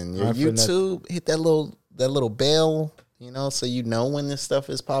nothing. Your YouTube, hit that little bell, so you know when this stuff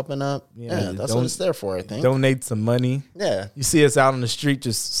is popping up. Yeah, that's what it's there for, I think. Donate some money. Yeah. You see us out on the street,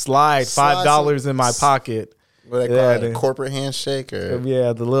 just slide $5 in my pocket. What they call it, a corporate handshake, or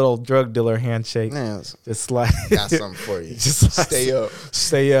the little drug dealer handshake. Yeah, just slide. Got something for you. Just stay up.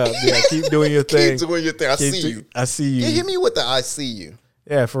 Yeah, keep doing your thing. Keep doing your thing. I see you. Yeah, hit me with the I see you.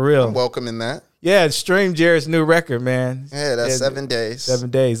 Yeah, for real. I'm welcoming that. Yeah, stream Jared's new record, man. Yeah, that's 7 days. 7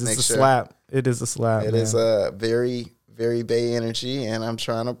 days. It's a slap. It is a slap. It is a very, very Bay energy, and I'm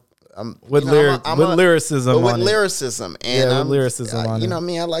trying to with lyricism, but with on lyricism, it. and with lyricism on you it. know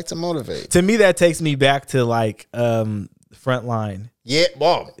me, I like to motivate. To me, that takes me back to like Frontline. Yeah,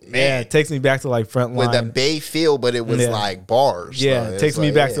 well, man, Yeah, it takes me back to like Frontline with a Bay feel, but it was like bars. Yeah, so it takes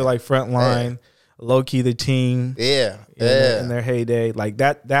me back to like Frontline, Yeah. Low Key the Team. Yeah, in their heyday, like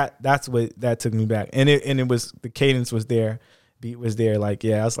that's what that took me back, and it was the cadence was there, beat was there. Like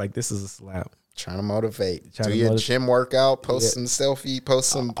I was like, this is a slap. Trying to motivate. Trying Do to your motivate. gym workout, post some selfie, post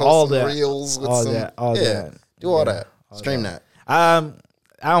some reels with all some that, all that. Do all that. Stream that. I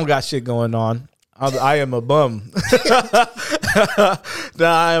don't got shit going on. I am a bum. No,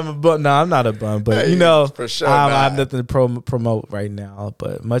 I am a bum. No, I'm not a bum, but for sure I not. have nothing to promote right now.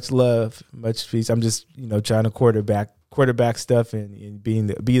 But much love, much peace. I'm just trying to quarterback stuff and be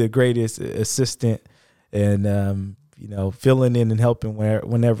the greatest assistant and filling in and helping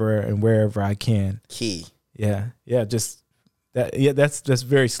whenever and wherever I can. Key. Yeah, just. That's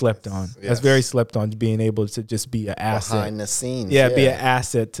very slept on. Yes. That's very slept on, being able to just be an asset Behind the scenes. Yeah, be an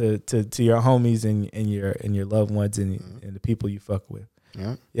asset to your homies and your loved ones and the people you fuck with.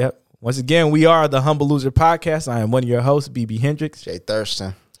 Yeah. Yep. Once again, we are the Humble Loser Podcast. I am one of your hosts, BB Hendricks. Jay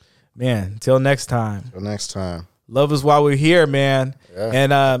Thurston. Man, until next time. Till next time. Love is why we're here, man. Yeah.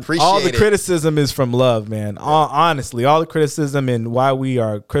 And Appreciate all the it. criticism is from love, man. Honestly, all the criticism and why we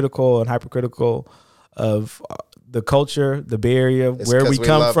are critical and hypercritical of the culture, the Bay Area, where we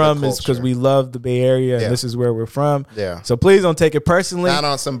come from, is because we love the Bay Area and this is where we're from. Yeah. So please don't take it personally. Not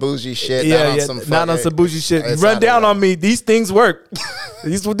on some bougie shit. Not on some bougie shit. Run down on me. These things work.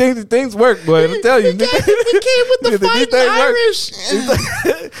 These things work, boy. I'm telling you. He came with the fighting Irish.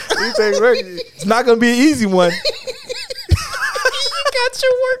 These things work. It's not going to be an easy one. Got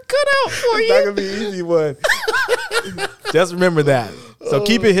your work cut out for It's you. not going to be an easy one. Just remember that. So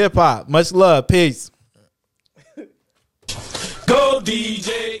keep it hip hop. Much love. Peace. Go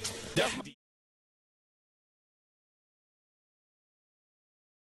DJ.